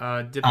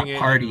 Dipping it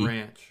party. in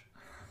ranch.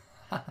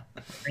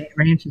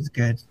 Ranch is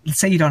good. Let's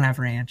say you don't have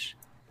ranch.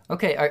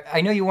 Okay,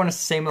 I know you want to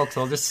say milk,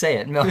 so I'll just say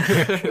it. Milk.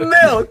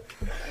 Milk.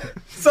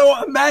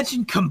 So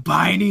imagine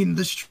combining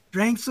the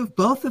strengths of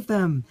both of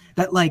them.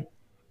 That like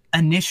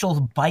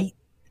initial bite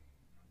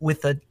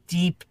with a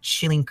deep,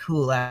 chilling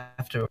cool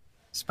after.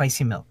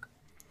 Spicy milk.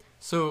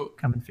 So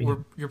Coming for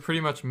you. you're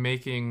pretty much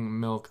making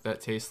milk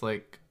that tastes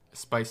like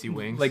spicy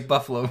wings. Like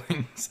buffalo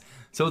wings.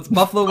 So it's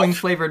buffalo wing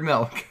flavored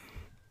milk.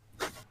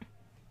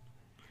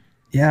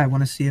 Yeah, I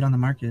want to see it on the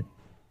market.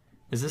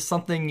 Is this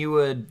something you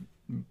would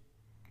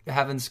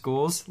have in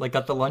schools? Like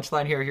at the lunch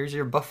line here, here's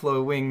your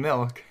buffalo wing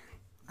milk.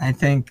 I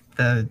think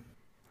the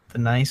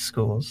nice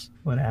schools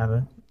would have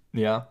it.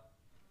 Yeah.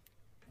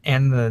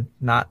 And the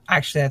not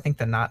actually I think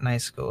the not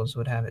nice schools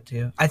would have it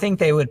too. I think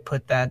they would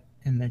put that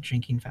in their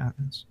drinking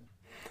fountains.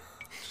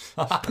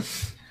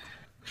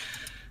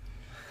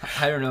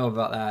 I don't know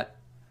about that.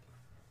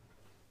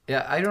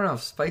 Yeah, I don't know.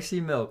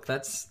 Spicy milk,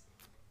 that's...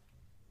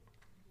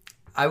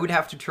 I would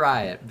have to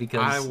try it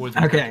because... I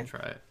wouldn't Okay. have to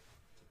try it.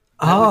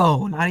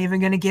 Oh, not even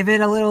gonna give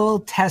it a little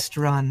test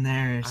run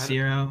there, I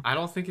Zero. I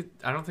don't think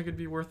it'd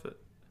be worth it.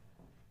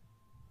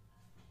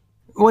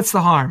 What's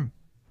the harm?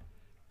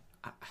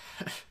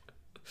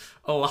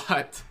 A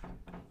lot.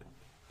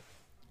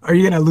 Are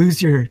you gonna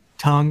lose your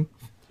tongue?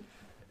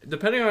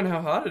 Depending on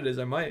how hot it is,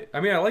 I might.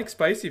 I mean, I like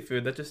spicy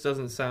food. That just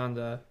doesn't sound.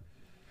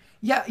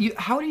 Yeah,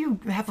 how do you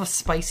have a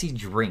spicy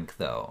drink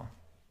though?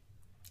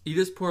 You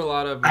just pour a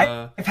lot of.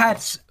 I've had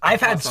sauce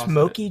in it.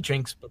 smoky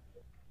drinks before.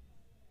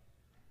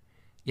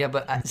 Yeah,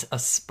 but a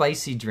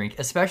spicy drink,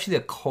 especially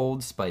a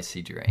cold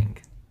spicy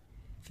drink,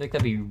 I feel like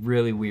that'd be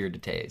really weird to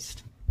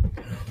taste.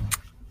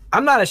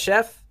 I'm not a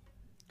chef.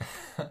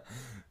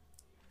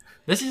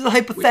 This is a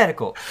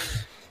hypothetical.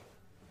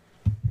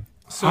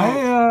 So,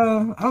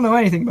 I don't know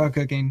anything about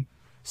cooking.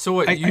 so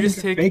what? I You can just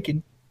cook take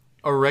bacon.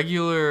 a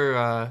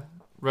regular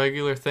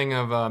thing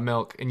of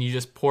milk, and you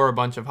just pour a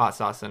bunch of hot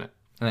sauce in it.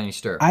 And then you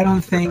stir. I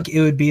don't think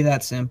it would be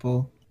that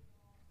simple.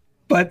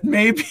 But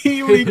maybe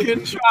we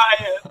can try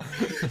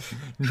it.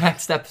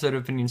 Next episode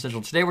of Opinion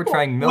Central. Today we're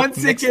trying milk Once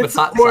it mixed with gets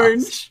hot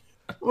orange, sauce.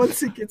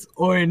 once it gets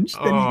orange,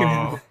 then you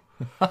can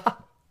have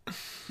it.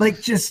 Like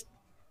just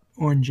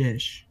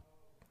orangish.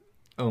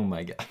 Oh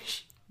my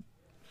gosh.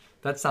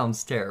 That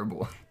sounds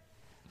terrible.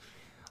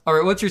 All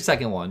right, what's your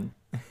second one?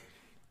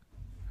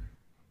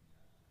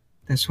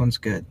 This one's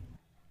good.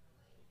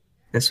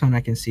 This one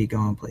I can see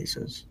going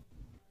places.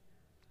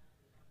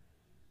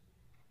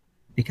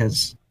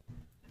 Because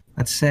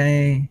let's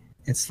say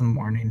it's the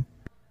morning.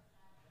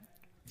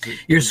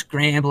 You're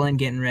scrambling,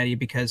 getting ready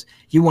because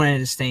you wanted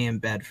to stay in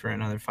bed for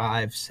another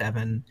 5,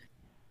 7,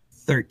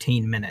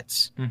 13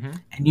 minutes. Mm-hmm.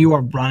 And you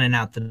are running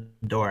out the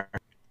door.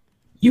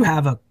 You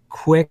have a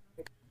quick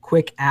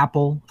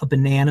apple, a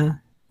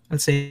banana,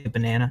 let's say a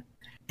banana,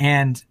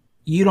 and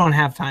you don't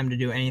have time to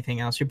do anything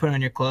else. You're putting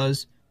on your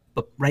clothes,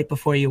 but right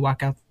before you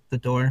walk out the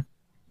door,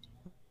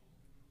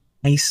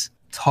 nice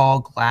tall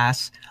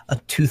glass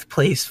of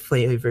toothpaste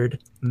flavored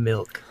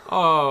milk.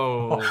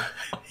 Oh.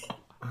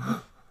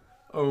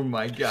 Oh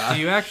my Do god.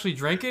 you actually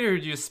drink it, or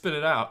do you spit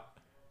it out?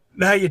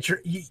 No, you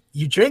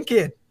drink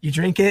it. You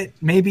drink it.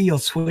 Maybe you'll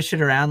swish it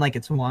around like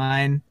it's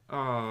wine.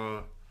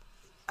 Oh.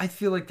 I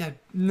feel like that.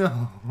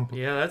 No.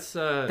 Yeah, that's.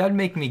 That'd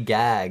make me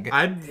gag.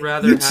 I'd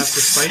rather You have the just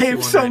spicy save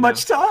one so right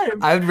much now.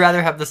 time. I would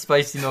rather have the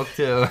spicy milk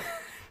too.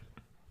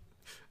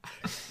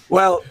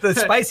 Well, the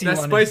spicy that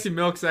one. spicy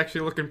milk's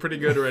actually looking pretty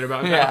good right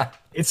about now. Yeah.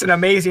 It's an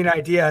amazing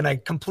idea, and I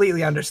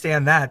completely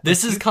understand that.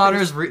 This is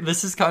Connor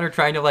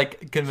trying to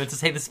like convince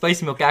us, hey, the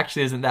spicy milk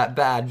actually isn't that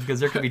bad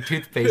because there could be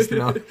toothpaste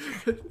milk.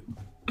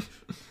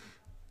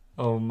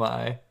 Oh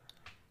my.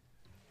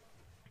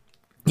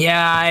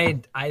 Yeah,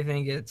 I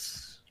think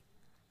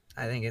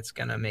it's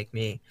gonna make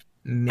me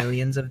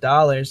millions of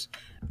dollars,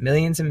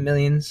 millions and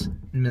millions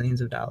and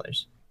millions of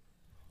dollars.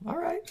 All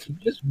right.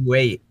 Just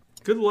wait.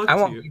 Good luck I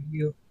to won't you. give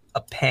you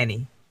a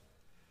penny.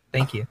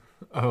 Thank you.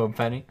 Oh,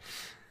 Penny.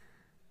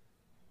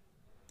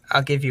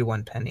 I'll give you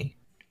 1 penny.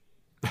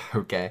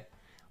 Okay.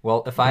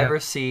 Well, if I Yeah. ever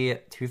see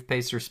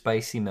toothpaste or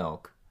spicy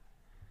milk,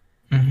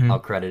 Mhm. I'll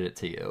credit it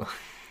to you.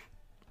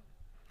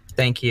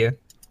 Thank you.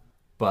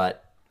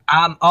 But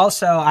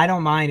Also, I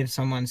don't mind if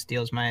someone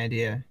steals my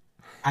idea.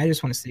 I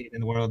just want to see it in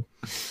the world.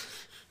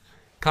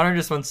 Connor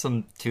just wants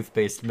some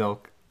toothpaste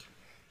milk.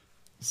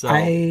 So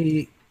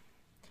I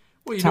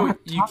Well, you know what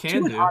you talk can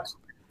to it do? honestly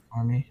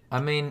for me. I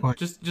mean, What?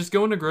 Just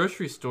go into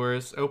grocery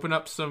stores, open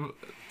up some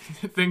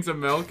things of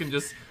milk, and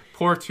just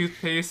pour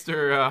toothpaste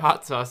or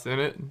hot sauce in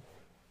it.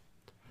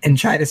 And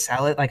try to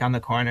sell it like on the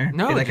corner.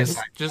 No, Be like a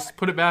just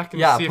put it back and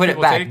yeah, see if put it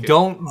people back. take it.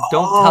 Don't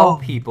Oh. tell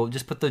people.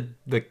 Just put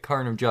the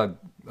carton of jug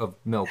of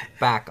milk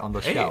back on the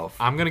Hey, shelf.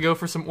 I'm gonna go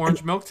for some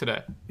orange milk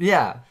today.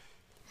 Yeah.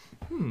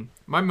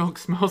 My milk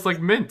smells like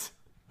mint.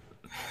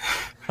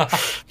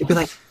 You'd be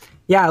like,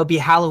 yeah, it'll be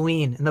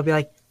Halloween. And they'll be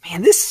like,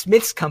 man, this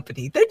Smith's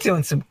company, they're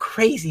doing some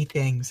crazy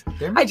things.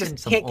 They're I making just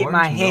some can't get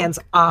my orange hands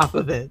milk." off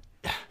of it.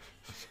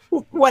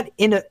 What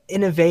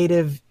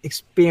innovative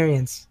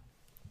experience.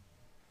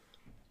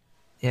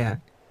 Yeah.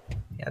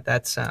 Yeah,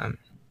 that's $1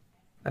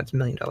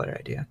 million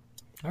idea.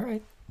 All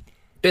right. $1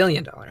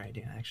 billion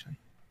idea, actually.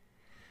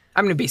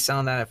 I'm going to be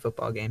selling that at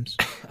football games.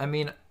 I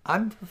mean,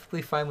 I'm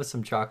perfectly fine with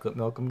some chocolate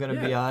milk. I'm gonna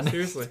be honest.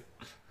 Seriously.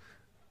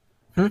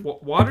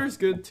 Water's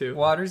good too.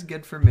 Water's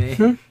good for me.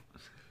 Hmm?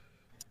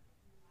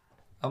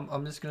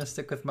 I'm just gonna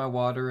stick with my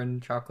water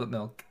and chocolate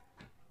milk.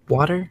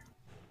 Water?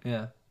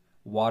 Yeah.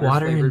 Water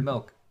Water flavored and-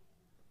 milk.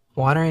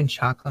 Water and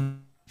chocolate.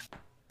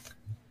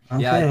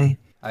 Okay.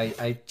 Yeah,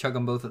 I chug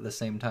them both at the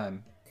same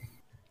time.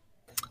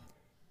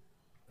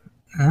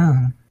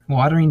 Oh,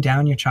 watering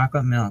down your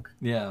chocolate milk.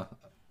 Yeah.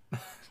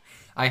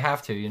 I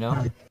have to, you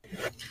know?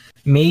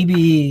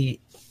 Maybe,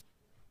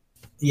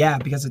 yeah,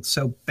 because it's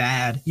so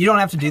bad. You don't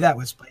have to do that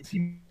with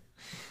spicy.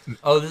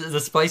 Oh, the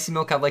spicy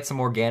milk have like some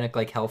organic,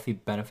 like healthy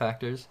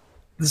benefactors.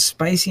 The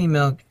spicy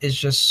milk is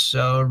just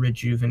so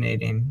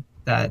rejuvenating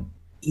that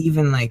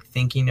even like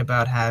thinking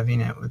about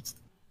having it with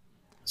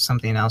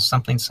something else,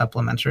 something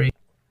supplementary.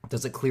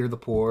 Does it clear the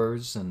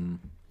pores and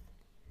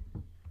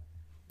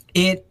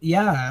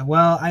Yeah,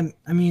 well,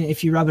 I mean,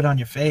 if you rub it on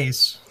your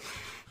face,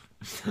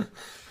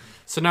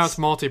 So now it's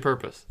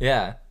multi-purpose.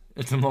 yeah,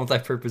 it's a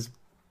multi-purpose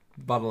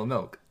bottle of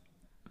milk.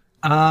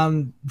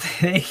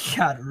 they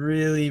got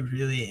really,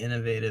 really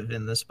innovative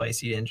in the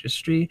spicy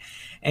industry,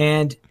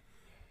 and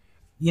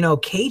you know,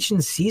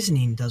 Cajun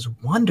seasoning does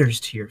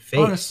wonders to your face.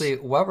 Honestly,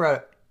 while we're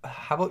at,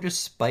 how about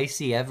just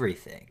spicy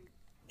everything?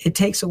 It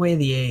takes away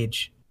the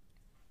age.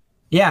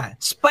 Yeah,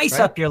 spice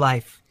Right? up your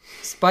life.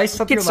 Spice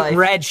up Get your some life.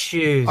 red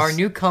shoes. Our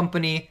new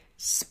company,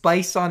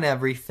 Spice on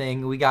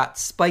Everything. We got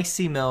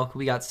spicy milk.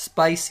 We got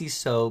spicy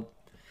soap.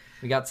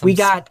 We got some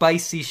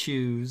spicy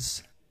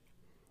shoes.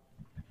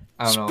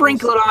 I don't know.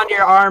 Sprinkle it on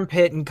your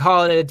armpit and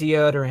call it a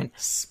deodorant.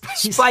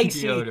 Spicy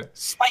deodorant.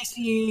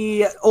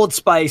 Spicy Old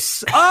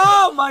Spice.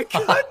 Oh my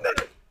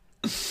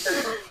goodness.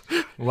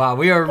 Wow,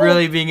 we are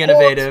really being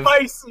innovative.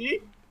 Old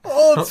Spicy.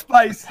 Old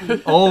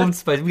Spicy. Old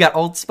Spicy. We got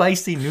Old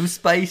Spicy, New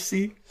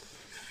Spicy.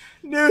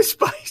 New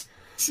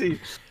Spicy.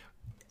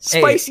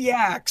 Spicy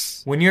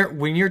Axe. When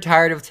you're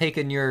tired of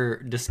taking your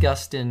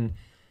disgusting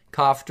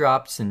cough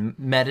drops and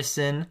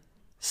medicine,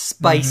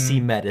 spicy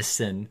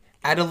medicine.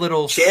 Add a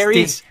little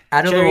Cherries.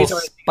 Add a Cherries little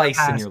are spice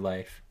in fast. your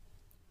life.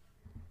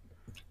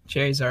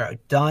 Cherries are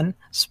done.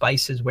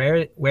 Spice is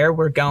where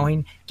we're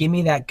going. Give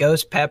me that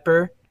ghost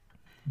pepper.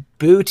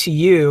 Boo to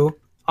you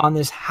on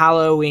this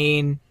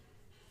Halloween.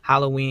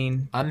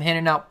 I'm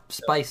handing out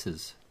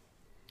spices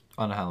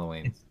on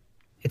Halloween.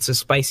 It's a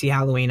spicy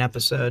Halloween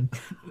episode.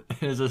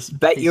 It is a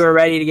Bet you were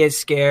ready to get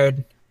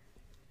scared.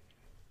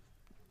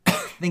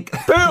 think.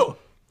 Boo!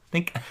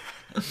 Think.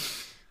 You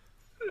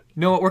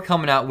know what? We're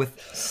coming out with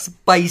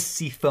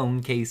spicy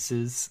phone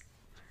cases.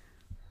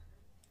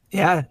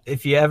 Yeah,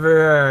 if you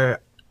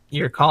ever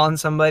you're calling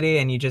somebody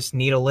and you just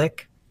need a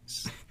lick,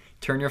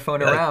 Turn your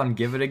phone around.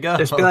 Give it a go.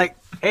 just be like,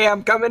 "Hey,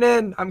 I'm coming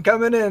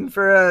in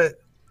for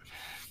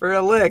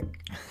a lick."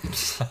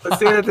 Let's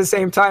do it at the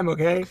same time,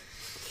 okay?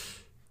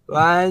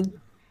 1,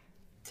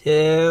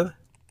 2,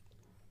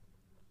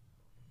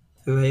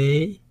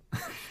 3.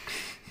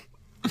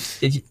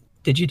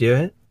 Did you do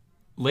it?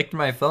 Licked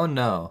my phone?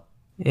 No.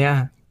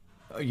 Yeah.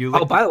 You Oh,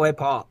 licked. by the way,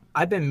 Paul,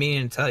 I've been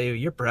meaning to tell you,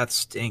 your breath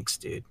stinks,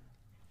 dude.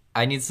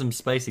 I need some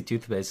spicy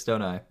toothpaste,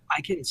 don't I?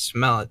 I can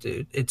smell it,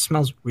 dude. It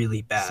smells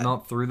really bad. Smell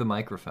it through the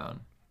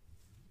microphone.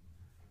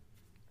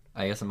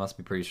 I guess it must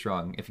be pretty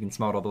strong if you can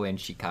smell it all the way in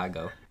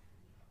Chicago.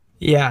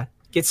 Yeah,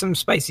 get some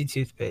spicy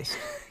toothpaste.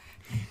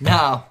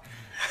 No,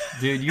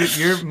 dude,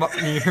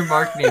 your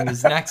marketing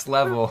is next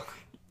level.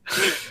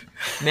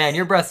 Man,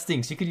 your breath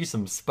stinks. You could use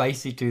some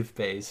spicy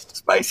toothpaste,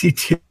 Spicy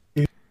tooth.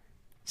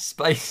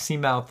 spicy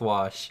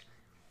mouthwash.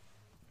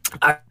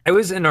 I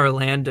was in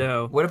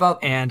Orlando. What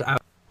about And I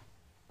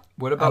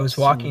was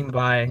some- walking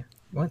by.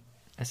 What?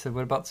 I said,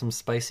 what about some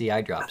spicy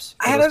eye drops?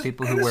 I For had those a-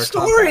 people I who had a wear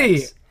story!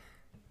 contacts.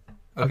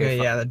 Okay,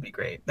 fine. yeah, that'd be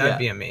great. That'd Yeah,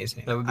 be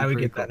amazing. that would be I would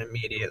pretty get that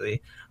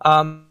immediately.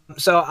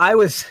 So I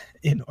was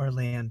in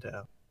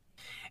Orlando,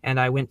 and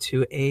I went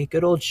to a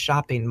good old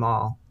shopping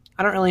mall.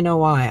 I don't really know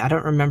why. I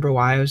don't remember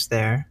why I was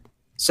there.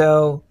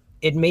 So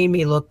it made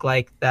me look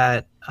like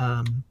that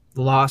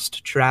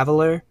lost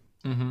traveler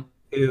Mhm.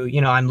 who,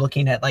 I'm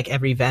looking at like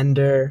every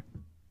vendor.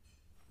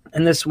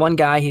 And this one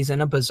guy, he's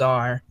in a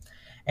bazaar,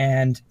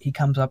 and he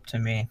comes up to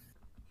me,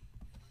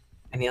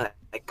 and he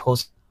like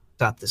pulls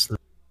out this,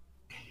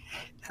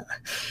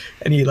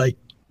 and he's like,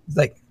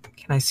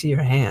 "Can I see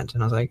your hand?"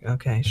 And I was like,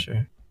 "Okay,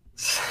 sure."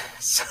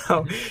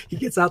 So he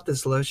gets out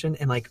this lotion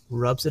and like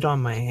rubs it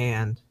on my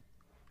hand,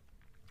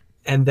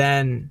 and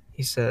then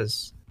he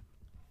says,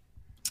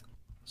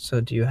 "So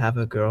do you have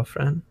a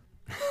girlfriend?"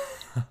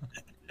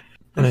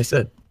 And I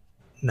said,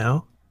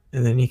 "No."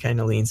 And then he kind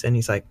of leans in.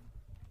 He's like,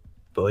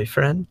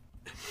 "Boyfriend?"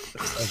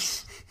 I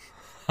was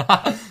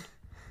like,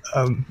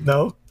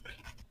 no.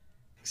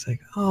 He's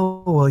like,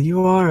 "Oh, well,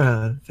 you are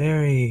a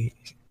very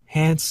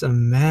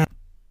handsome man.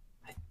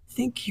 I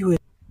think you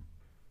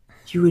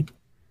would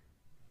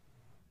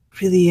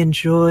really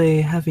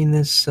enjoy having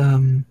this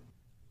little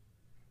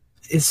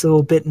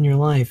bit in your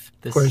life."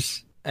 This- Of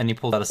course. And he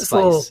pulled out a This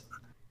spice. little-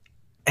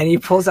 And he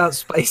pulls out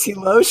spicy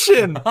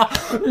lotion.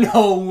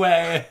 No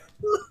way.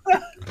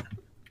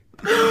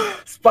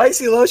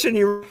 Spicy lotion.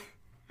 He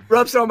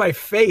rubs it on my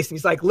face, and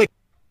he's like, "Lick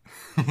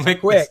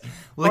Lick quick,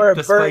 Lick or a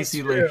the bird spicy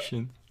screw."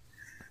 lotion.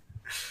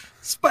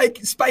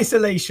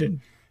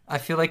 Spicelation." I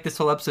feel like this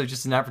whole episode is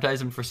just an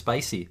advertisement for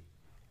Spicy,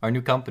 our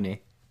new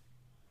company.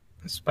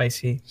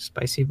 Spicy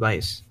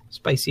bites.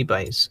 Spicy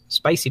bites.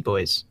 Spicy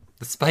boys.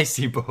 The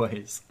Spicy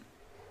Boys.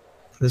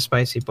 The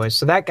spicy boys.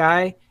 So that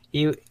guy,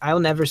 I'll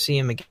never see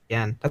him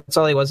again. That's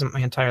all he was in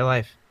my entire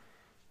life.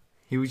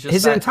 He was just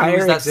His that, entire he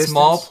was that existence-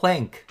 small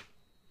plank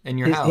in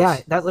your house. Yeah,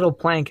 that little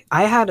plank.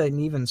 I had an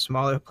even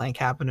smaller plank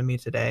happen to me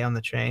today on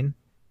the train.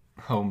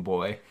 Oh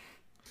boy.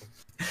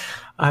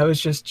 I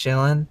was just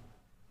chilling,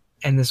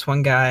 and this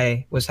one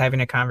guy was having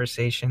a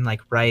conversation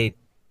like right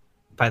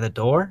by the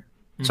door.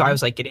 So I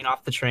was like getting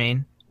off the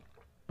train,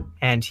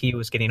 and he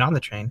was getting on the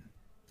train,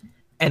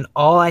 and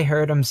all I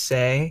heard him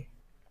say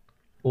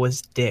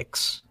was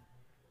 "dicks."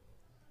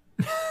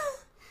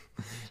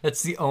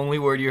 That's the only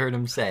word you heard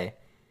him say.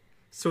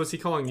 So is he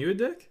calling you a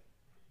dick?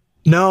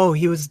 No,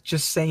 he was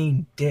just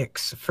saying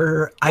 "dicks"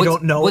 for I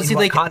don't know. Was in he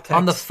what like context.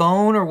 on the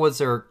phone or was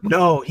there?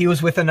 No, he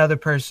was with another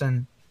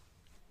person.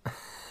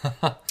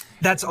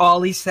 That's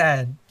all he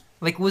said.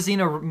 Like was he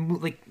in a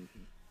like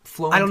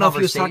flowing I don't know if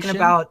he was conversation? talking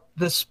about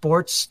the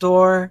sports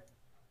store.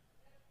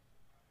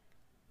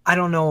 I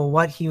don't know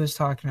what he was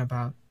talking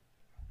about.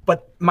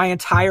 but my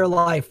entire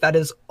life, that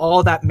is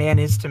all that man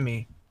is to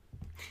me.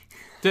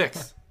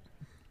 Dix.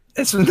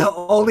 It's the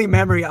only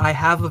memory I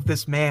have of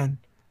this man.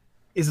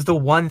 Is the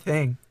one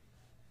thing.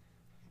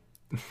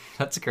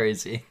 That's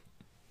crazy.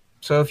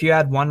 So if you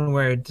had one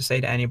word to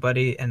say to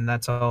anybody and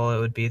that's all it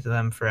would be to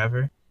them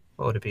forever,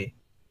 what would it be?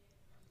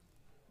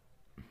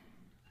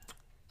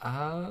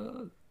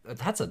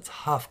 That's a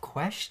tough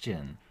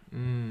question.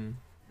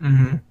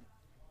 Mm-hmm.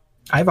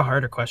 I have a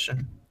harder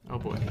question. Oh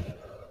boy.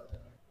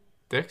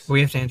 Dix?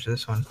 We have to answer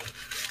this one.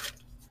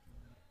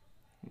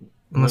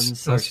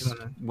 When's our, Unless you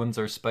wanna... when's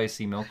our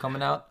spicy milk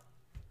coming out?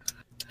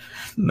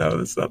 No,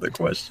 that's not the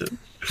question.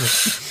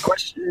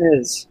 Question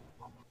is,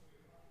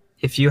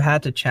 if you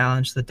had to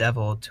challenge the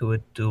devil to a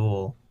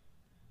duel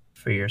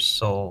for your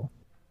soul,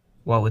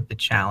 what would the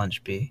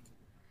challenge be?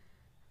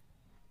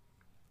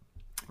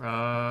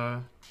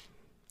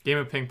 Game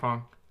of ping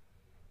pong.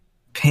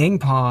 Ping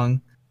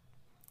pong.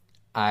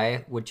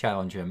 I would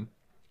challenge him.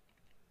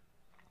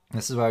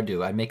 This is what I'd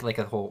do. I'd make like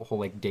a whole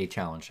like day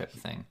challenge type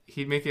of thing.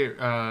 He'd make it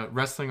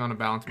wrestling on a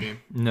balance beam.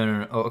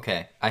 No. Oh,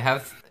 okay.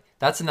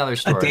 That's another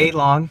story. A day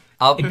long.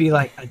 It'd be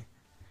like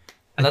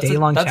a day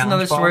long. That's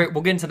another story.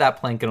 We'll get into that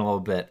plank in a little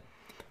bit.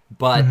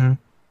 But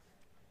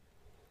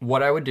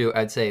what I would do,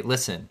 I'd say,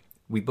 listen,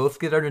 we both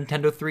get our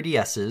Nintendo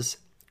 3DSs.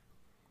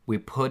 We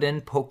put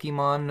in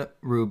Pokemon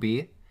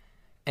Ruby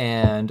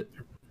and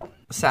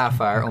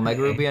Sapphire,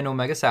 Omega Ruby and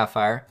Omega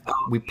Sapphire.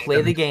 We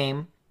play the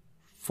game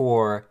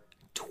for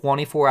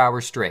 24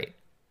 hours straight.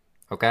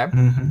 Okay?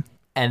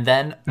 And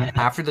then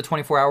after the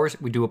 24 hours,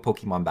 we do a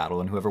Pokemon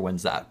battle, and whoever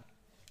wins that.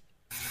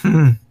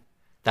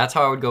 That's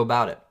how I would go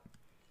about it.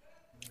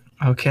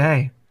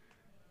 Okay.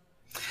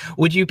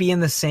 Would you be in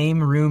the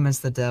same room as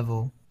the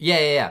devil?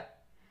 Yeah.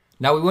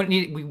 Now we wouldn't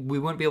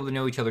be able to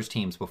know each other's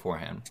teams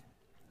beforehand.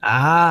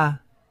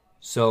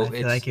 So I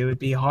feel like it would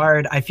be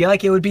hard. I feel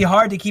like it would be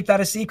hard to keep that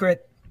a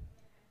secret.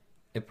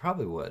 It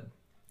probably would.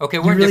 Okay,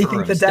 You we're in really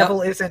different think the rooms.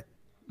 devil isn't?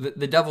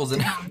 The devil's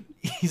in.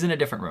 He's in a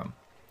different room.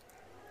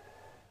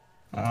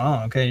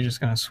 Oh, okay. You're just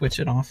gonna switch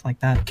it off like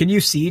that. Can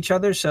you see each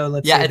other? So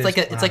let's. Yeah, say it's like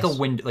there's it's like a glass.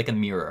 window, like a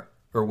mirror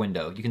or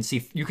window. You can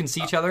see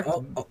each other.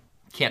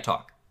 Can't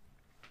talk.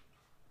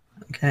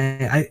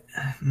 Okay.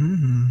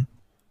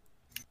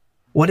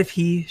 What if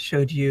he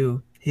showed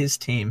you his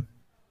team?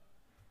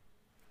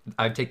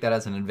 I'd take that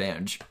as an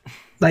advantage.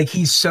 Like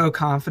he's so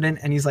confident,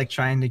 and he's like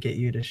trying to get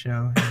you to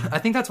show him. I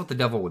think that's what the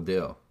devil would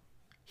do.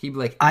 He'd be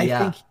like, I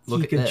 "Yeah, think look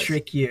he at could this."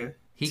 trick you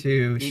He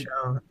show. He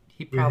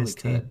you probably his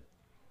could. team.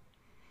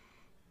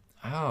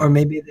 Oh, Or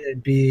maybe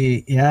it'd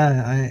be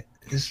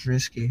it's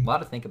risky. a lot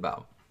to think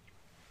about.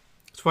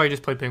 That's why you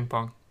just play ping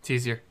pong. It's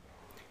easier.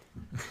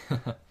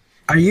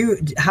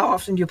 How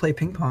often do you play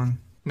ping pong?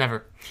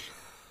 Never.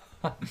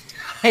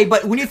 Hey,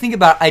 but when you think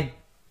about it,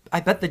 I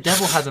bet the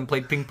devil hasn't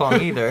played ping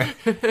pong either.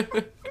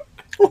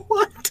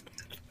 What?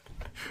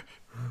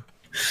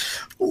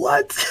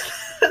 What?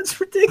 That's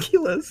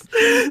ridiculous.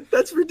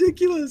 That's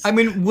ridiculous. I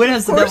mean, when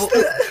has the course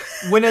devil?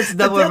 When has the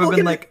devil ever devil been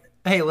can- like,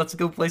 "Hey, let's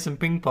go play some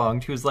ping pong"?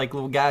 To his like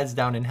little guys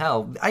down in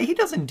hell. He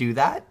doesn't do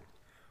that.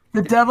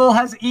 The devil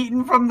has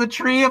eaten from the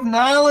tree of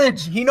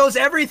knowledge. He knows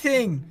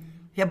everything.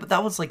 Yeah, but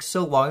that was like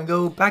so long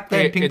ago. Back then,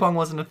 Hey, ping pong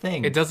wasn't a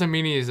thing. It doesn't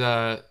mean he's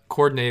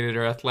coordinated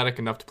or athletic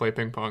enough to play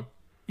ping pong.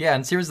 Yeah,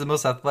 and Sears is the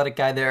most athletic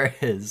guy there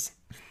is.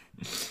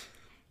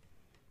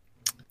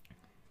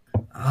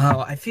 Oh,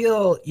 I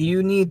feel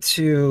you need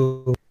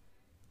to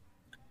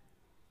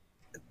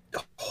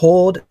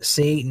hold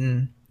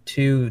Satan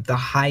to the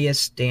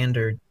highest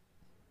standard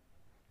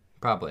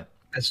Probably.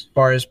 as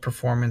far as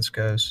performance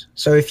goes.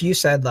 So if you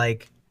said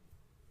like,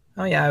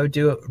 "Oh yeah, I would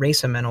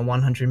race him in a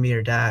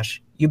 100-meter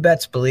dash," you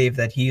best believe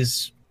that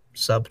he's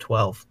sub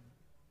 12.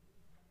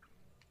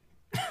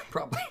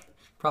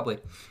 Probably.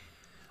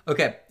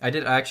 Okay, I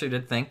actually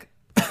did think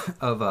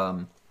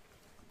of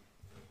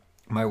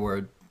my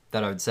word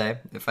that I would say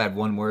if I had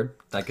one word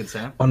that I could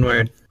say. One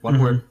word. One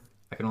word.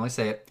 I can only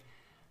say it.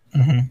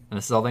 And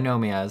this is all they know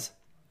me as.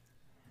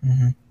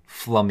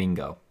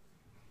 Flamingo.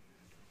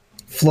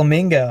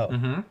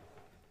 Flamingo.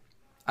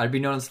 I'd be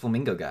known as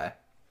Flamingo guy.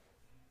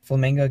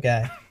 Flamingo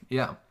guy.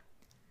 Yeah.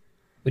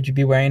 Would you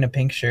be wearing a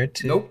pink shirt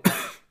too? Nope.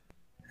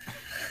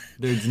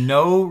 There's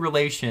no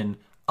relation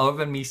other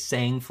than me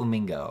saying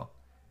flamingo.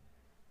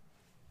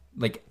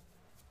 Like,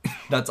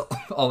 that's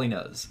all he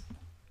knows.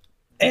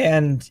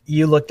 And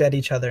you looked at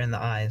each other in the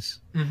eyes.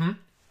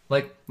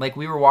 Like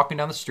we were walking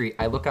down the street.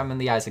 I look him in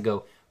the eyes and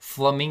go,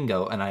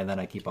 "Flamingo," and then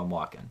I keep on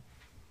walking.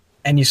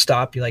 And you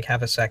stop, you like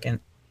have a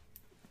second.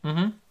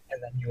 And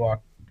then you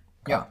walk.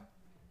 Yeah.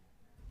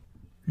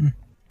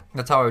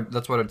 That's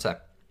what I'd say.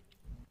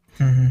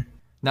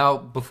 Now,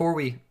 before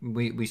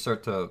we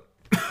start to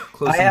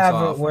close I things have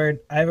off. a word.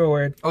 I have a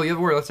word. Oh, you have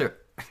a word. Let's hear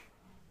it.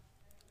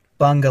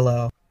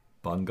 Bungalow.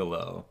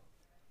 Bungalow.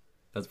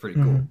 That's pretty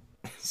cool.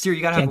 Siri,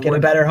 you gotta Can't have a get word.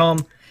 a better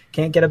home.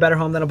 Can't get a better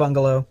home than a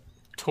bungalow.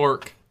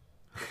 Torque.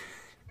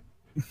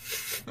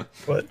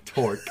 What?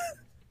 Torque.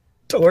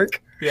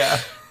 Torque. Yeah.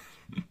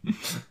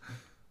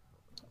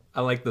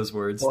 I like those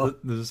words. Well,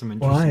 Those are some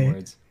interesting why?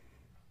 words.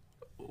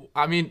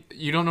 I mean,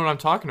 you don't know what I'm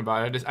talking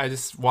about. I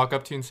just walk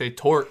up to you and say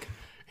torque,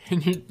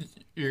 and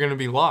you're gonna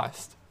be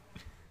lost.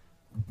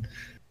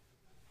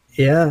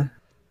 Yeah,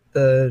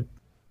 the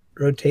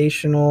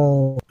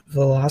rotational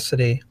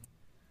velocity.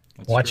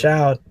 That's Watch true.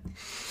 out.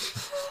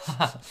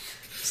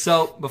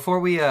 So before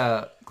we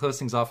close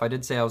things off, I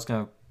did say I was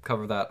going to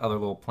cover that other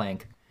little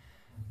plank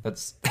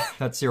that's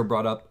that Cyril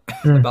brought up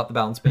about the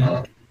balance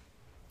beam.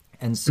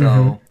 And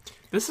so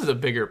This is a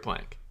bigger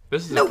plank.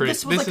 This is No, a pretty.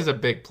 this was This like- is a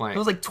big plank. it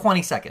was like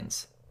 20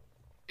 seconds.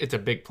 It's a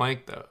big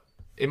plank though.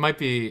 It might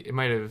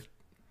have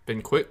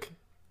been quick,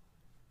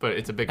 but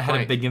it's a big It had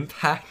plank. a big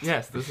impact.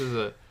 Yes, this is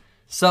a.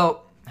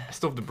 So I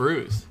still have the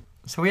bruise.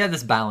 we had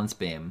this balance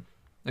beam,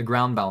 a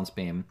ground balance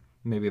beam,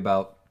 maybe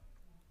about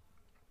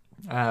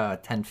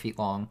 10 feet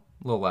long,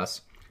 a little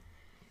less.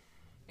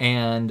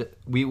 And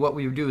what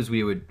we would do is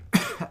we would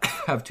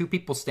have two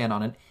people stand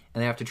on it,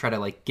 and they have to try to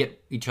like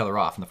get each other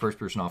off, and the first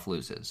person off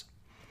loses.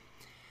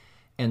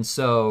 And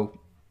so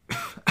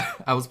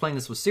I was playing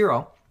this with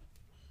Cyril,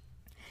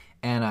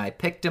 and I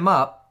picked him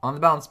up on the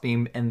balance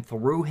beam and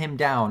threw him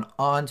down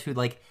onto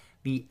like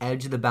the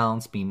edge of the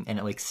balance beam, and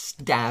it like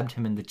stabbed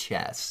him in the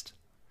chest.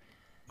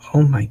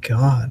 Oh my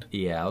god.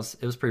 Yeah,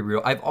 it was pretty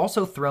real. I've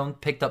also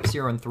picked up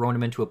Cyril and thrown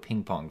him into a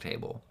ping pong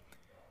table.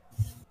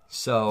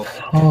 So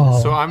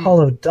Oh, So I'm-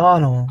 Paul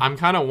O'Donnell. I'm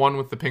kind of one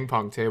with the ping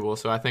pong table,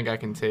 so I think I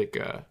can take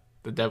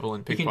the devil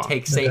in you ping can pong.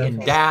 take Satan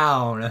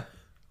down.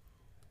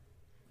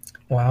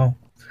 Wow.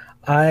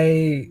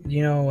 You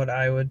know what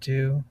I would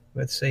do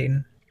with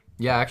Satan?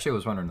 Yeah, actually, I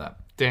was wondering that.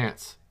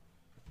 Dance.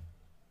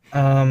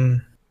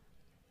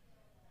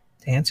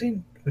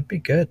 Dancing would be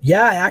good.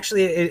 Yeah,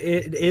 actually,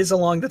 it is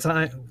along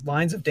the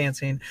lines of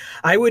dancing.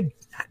 I would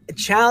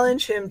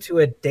challenge him to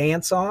a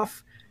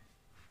dance-off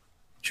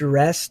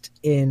dressed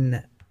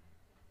in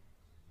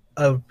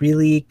a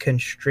really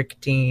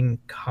constricting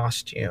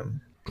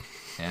costume.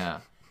 Yeah,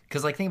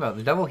 because like think about it,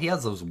 the devil. He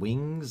has those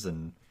wings,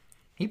 and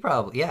he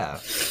probably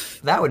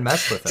that would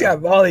mess with He's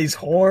him. got all these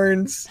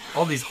horns.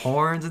 All these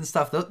horns and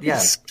stuff. Yeah,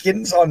 His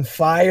skin's on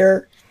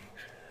fire.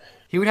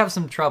 he would have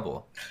some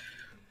trouble.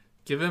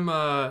 Give him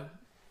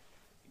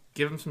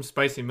some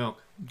spicy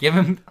milk. Give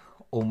him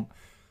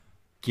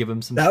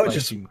some. That would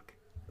spicy.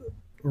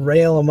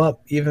 Rail him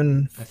up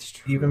even That's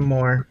true. even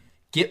more.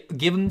 Give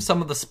him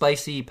some of the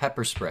spicy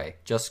pepper spray.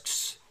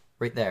 Just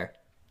right there.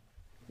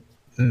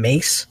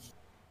 Mace?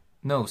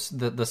 No,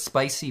 the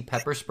spicy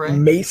pepper spray,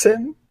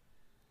 Mason?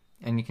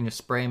 and you can just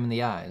spray him in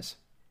the eyes.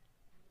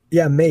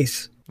 Yeah,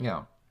 mace.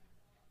 Yeah.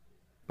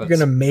 But You're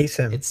gonna mace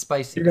him. it's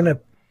spicy. You're gonna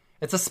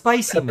It's a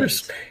spicy pepper mace.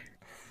 spray.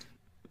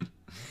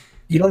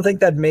 You don't think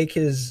that'd make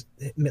his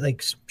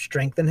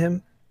strengthen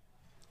him?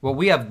 Well,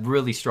 we have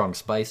really strong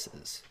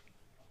spices.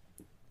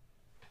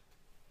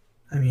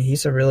 I mean,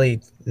 he's a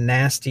really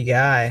nasty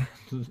guy.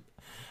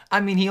 I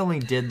mean, he only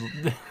did.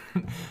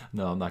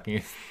 No, I'm not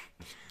gonna.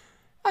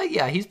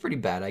 Yeah, he's pretty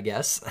bad, I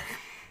guess.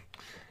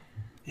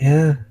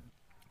 Yeah.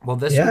 Well,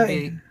 this Yeah. would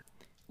be.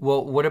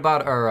 Well, what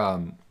about our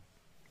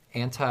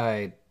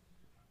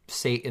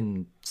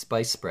anti-Satan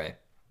spice spray?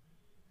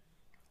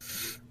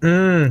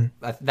 Mm.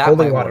 That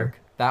Holy might water. work.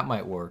 That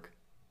might work.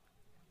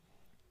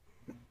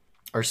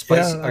 Our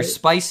spicy, Yeah, our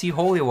spicy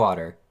holy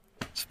water.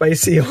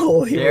 Spicy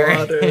holy There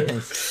water. it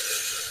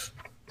is.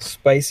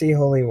 Spicy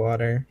holy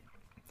water.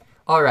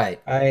 All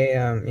right,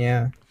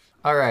 Yeah.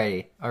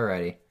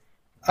 alrighty.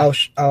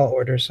 I'll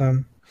order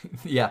some.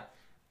 Yeah,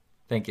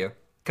 thank you.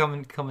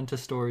 Coming to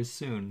stores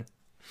soon.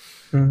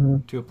 Hmm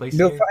To a place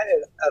You'll near. find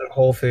it at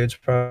Whole Foods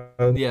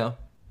probably. Yeah,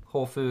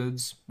 Whole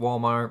Foods,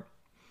 Walmart,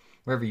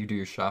 wherever you do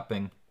your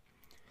shopping.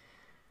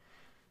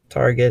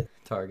 Target,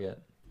 Target,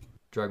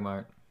 Drug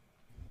Mart,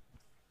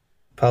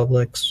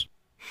 Publix.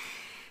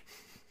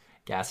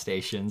 gas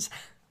stations.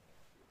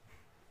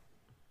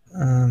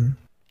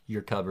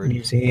 You're covered.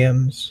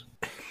 Museums,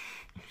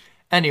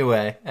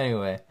 Anyway,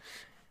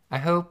 I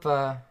hope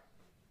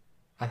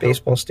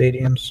baseball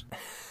stadiums.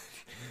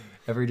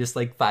 every just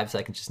like 5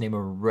 seconds, just name a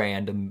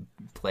random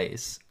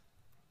place.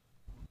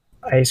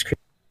 Ice cream.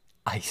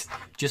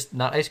 Just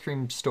not ice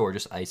cream store,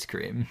 just ice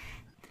cream.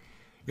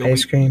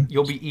 Ice cream.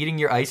 You'll be eating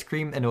your ice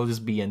cream, and it'll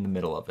just be in the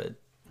middle of it.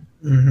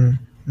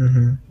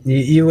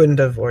 You wouldn't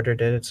have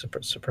ordered it. It's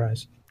a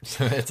surprise.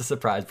 So it's a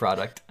surprise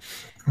product.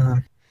 Uh,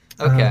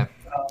 Okay.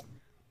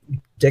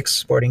 Dick's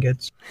Sporting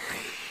Goods.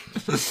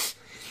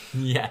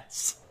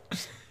 Yes.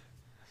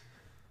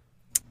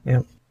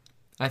 Yep.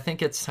 I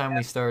think it's time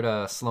we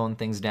start slowing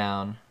things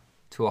down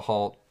to a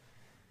halt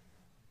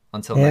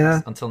until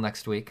Yeah.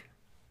 next week.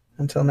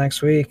 Until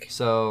next week.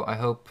 So I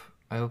hope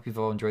you've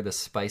all enjoyed this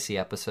spicy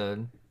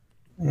episode.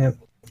 Yep.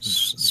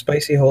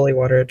 Spicy holy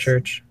water at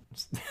church.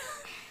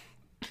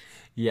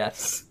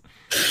 Yes.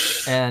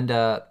 And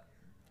if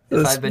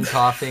This- I've been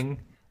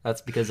coughing,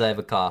 that's because I have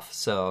a cough.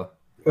 So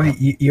Wait,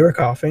 you were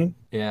coughing?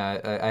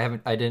 yeah,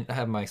 I didn't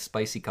have my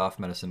spicy cough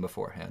medicine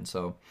beforehand.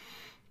 So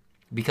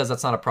because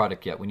that's not a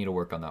product yet, we need to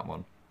work on that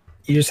one.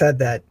 You just had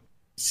that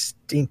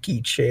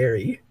stinky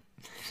cherry.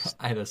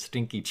 I had a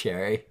stinky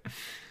cherry.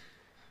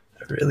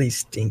 A really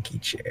stinky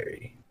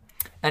cherry.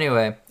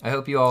 Anyway, I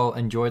hope you all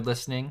enjoyed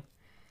listening.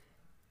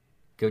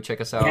 Go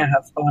check us out Yeah,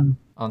 have fun.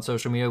 on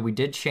social media. We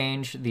did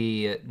change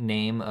the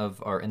name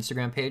of our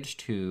Instagram page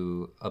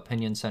to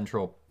Opinion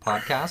Central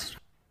Podcast,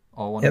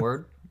 all one Yep.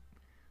 word.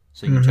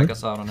 So you can check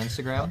us out on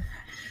Instagram.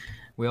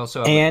 We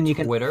also have And a you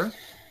can- Twitter,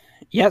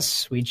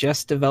 Yes, we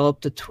just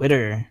developed a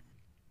Twitter.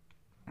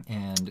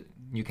 and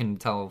you can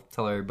tell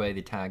everybody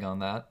the tag on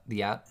that,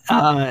 the at.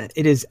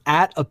 It is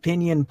at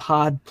Opinion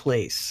Pod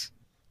Place.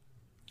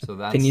 So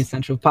that's Opinion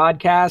Central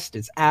Podcast.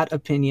 It's at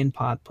Opinion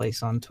Pod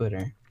Place on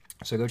Twitter.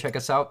 so go check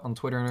us out on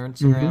Twitter and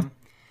Instagram,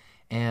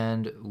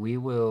 and we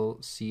will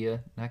see you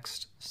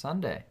next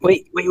Sunday.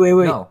 Wait.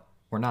 No,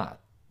 we're not.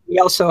 We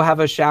also have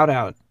a shout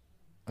out.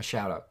 A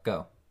shout out.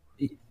 Go.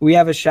 We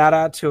have a shout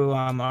out to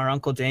our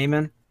Uncle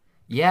Damon.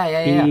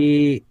 Yeah.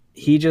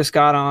 He just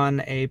got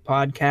on a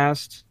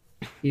podcast.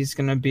 He's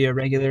gonna be a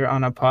regular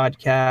on a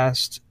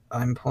podcast.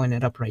 I'm pulling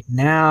it up right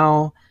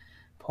now.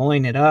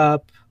 Pulling it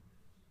up.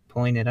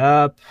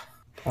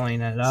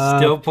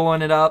 Still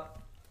pulling it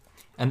up.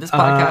 And this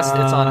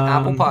podcast, it's on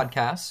Apple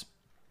Podcasts.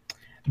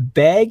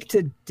 Beg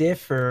to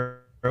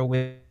differ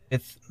with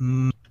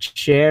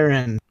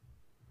Sharon.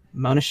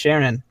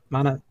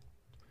 Mona.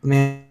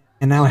 Man,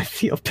 and now I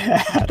feel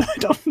bad. I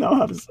don't know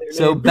how to say her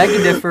So name. Beg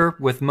to Differ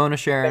with Mona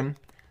Sharon.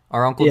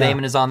 Our Uncle Yeah.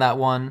 Damon is on that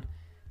one.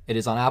 It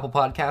is on Apple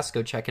Podcasts.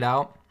 Go check it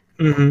out.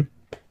 Mhm.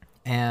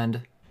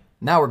 And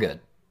now we're good.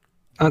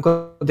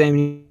 Uncle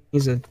Damon,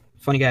 he's a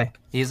funny guy.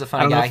 He's a I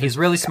funny don't know guy. if He's it's-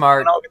 really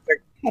smart. I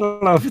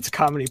don't know if it's a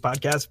comedy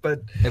podcast,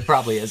 but It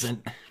probably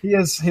isn't.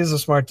 he's a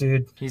smart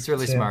dude. He's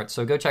really So- smart.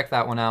 So go check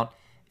that one out.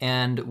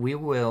 And we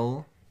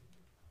will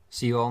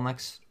see you all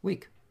next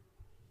week.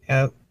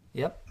 Yep.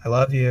 Yep. I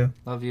love you.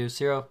 Love you,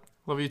 Ciro.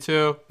 Love you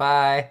too.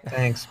 Bye.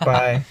 Thanks.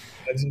 Bye.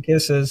 Hugs and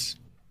kisses.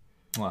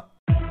 Mwah.